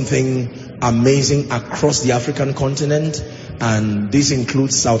doing something amazing across the African continent, and this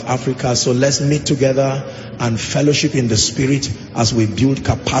includes South Africa. So let's meet together and fellowship in the Spirit as we build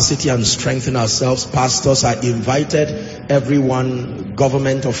capacity and strengthen ourselves. Pastors are invited, everyone,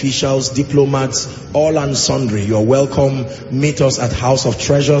 government officials, diplomats, all and sundry, you're welcome. Meet us at House of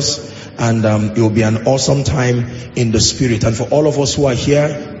Treasures, and it will be an awesome time in the Spirit. And for all of us who are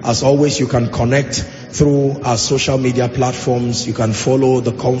here, as always, you can connect through our social media platforms. You can follow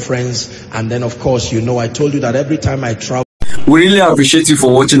the conference, and then of course, you know, I told you that every time I travel. We really appreciate you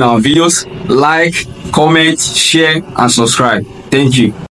for watching our videos. Like, comment, share, and subscribe. Thank you.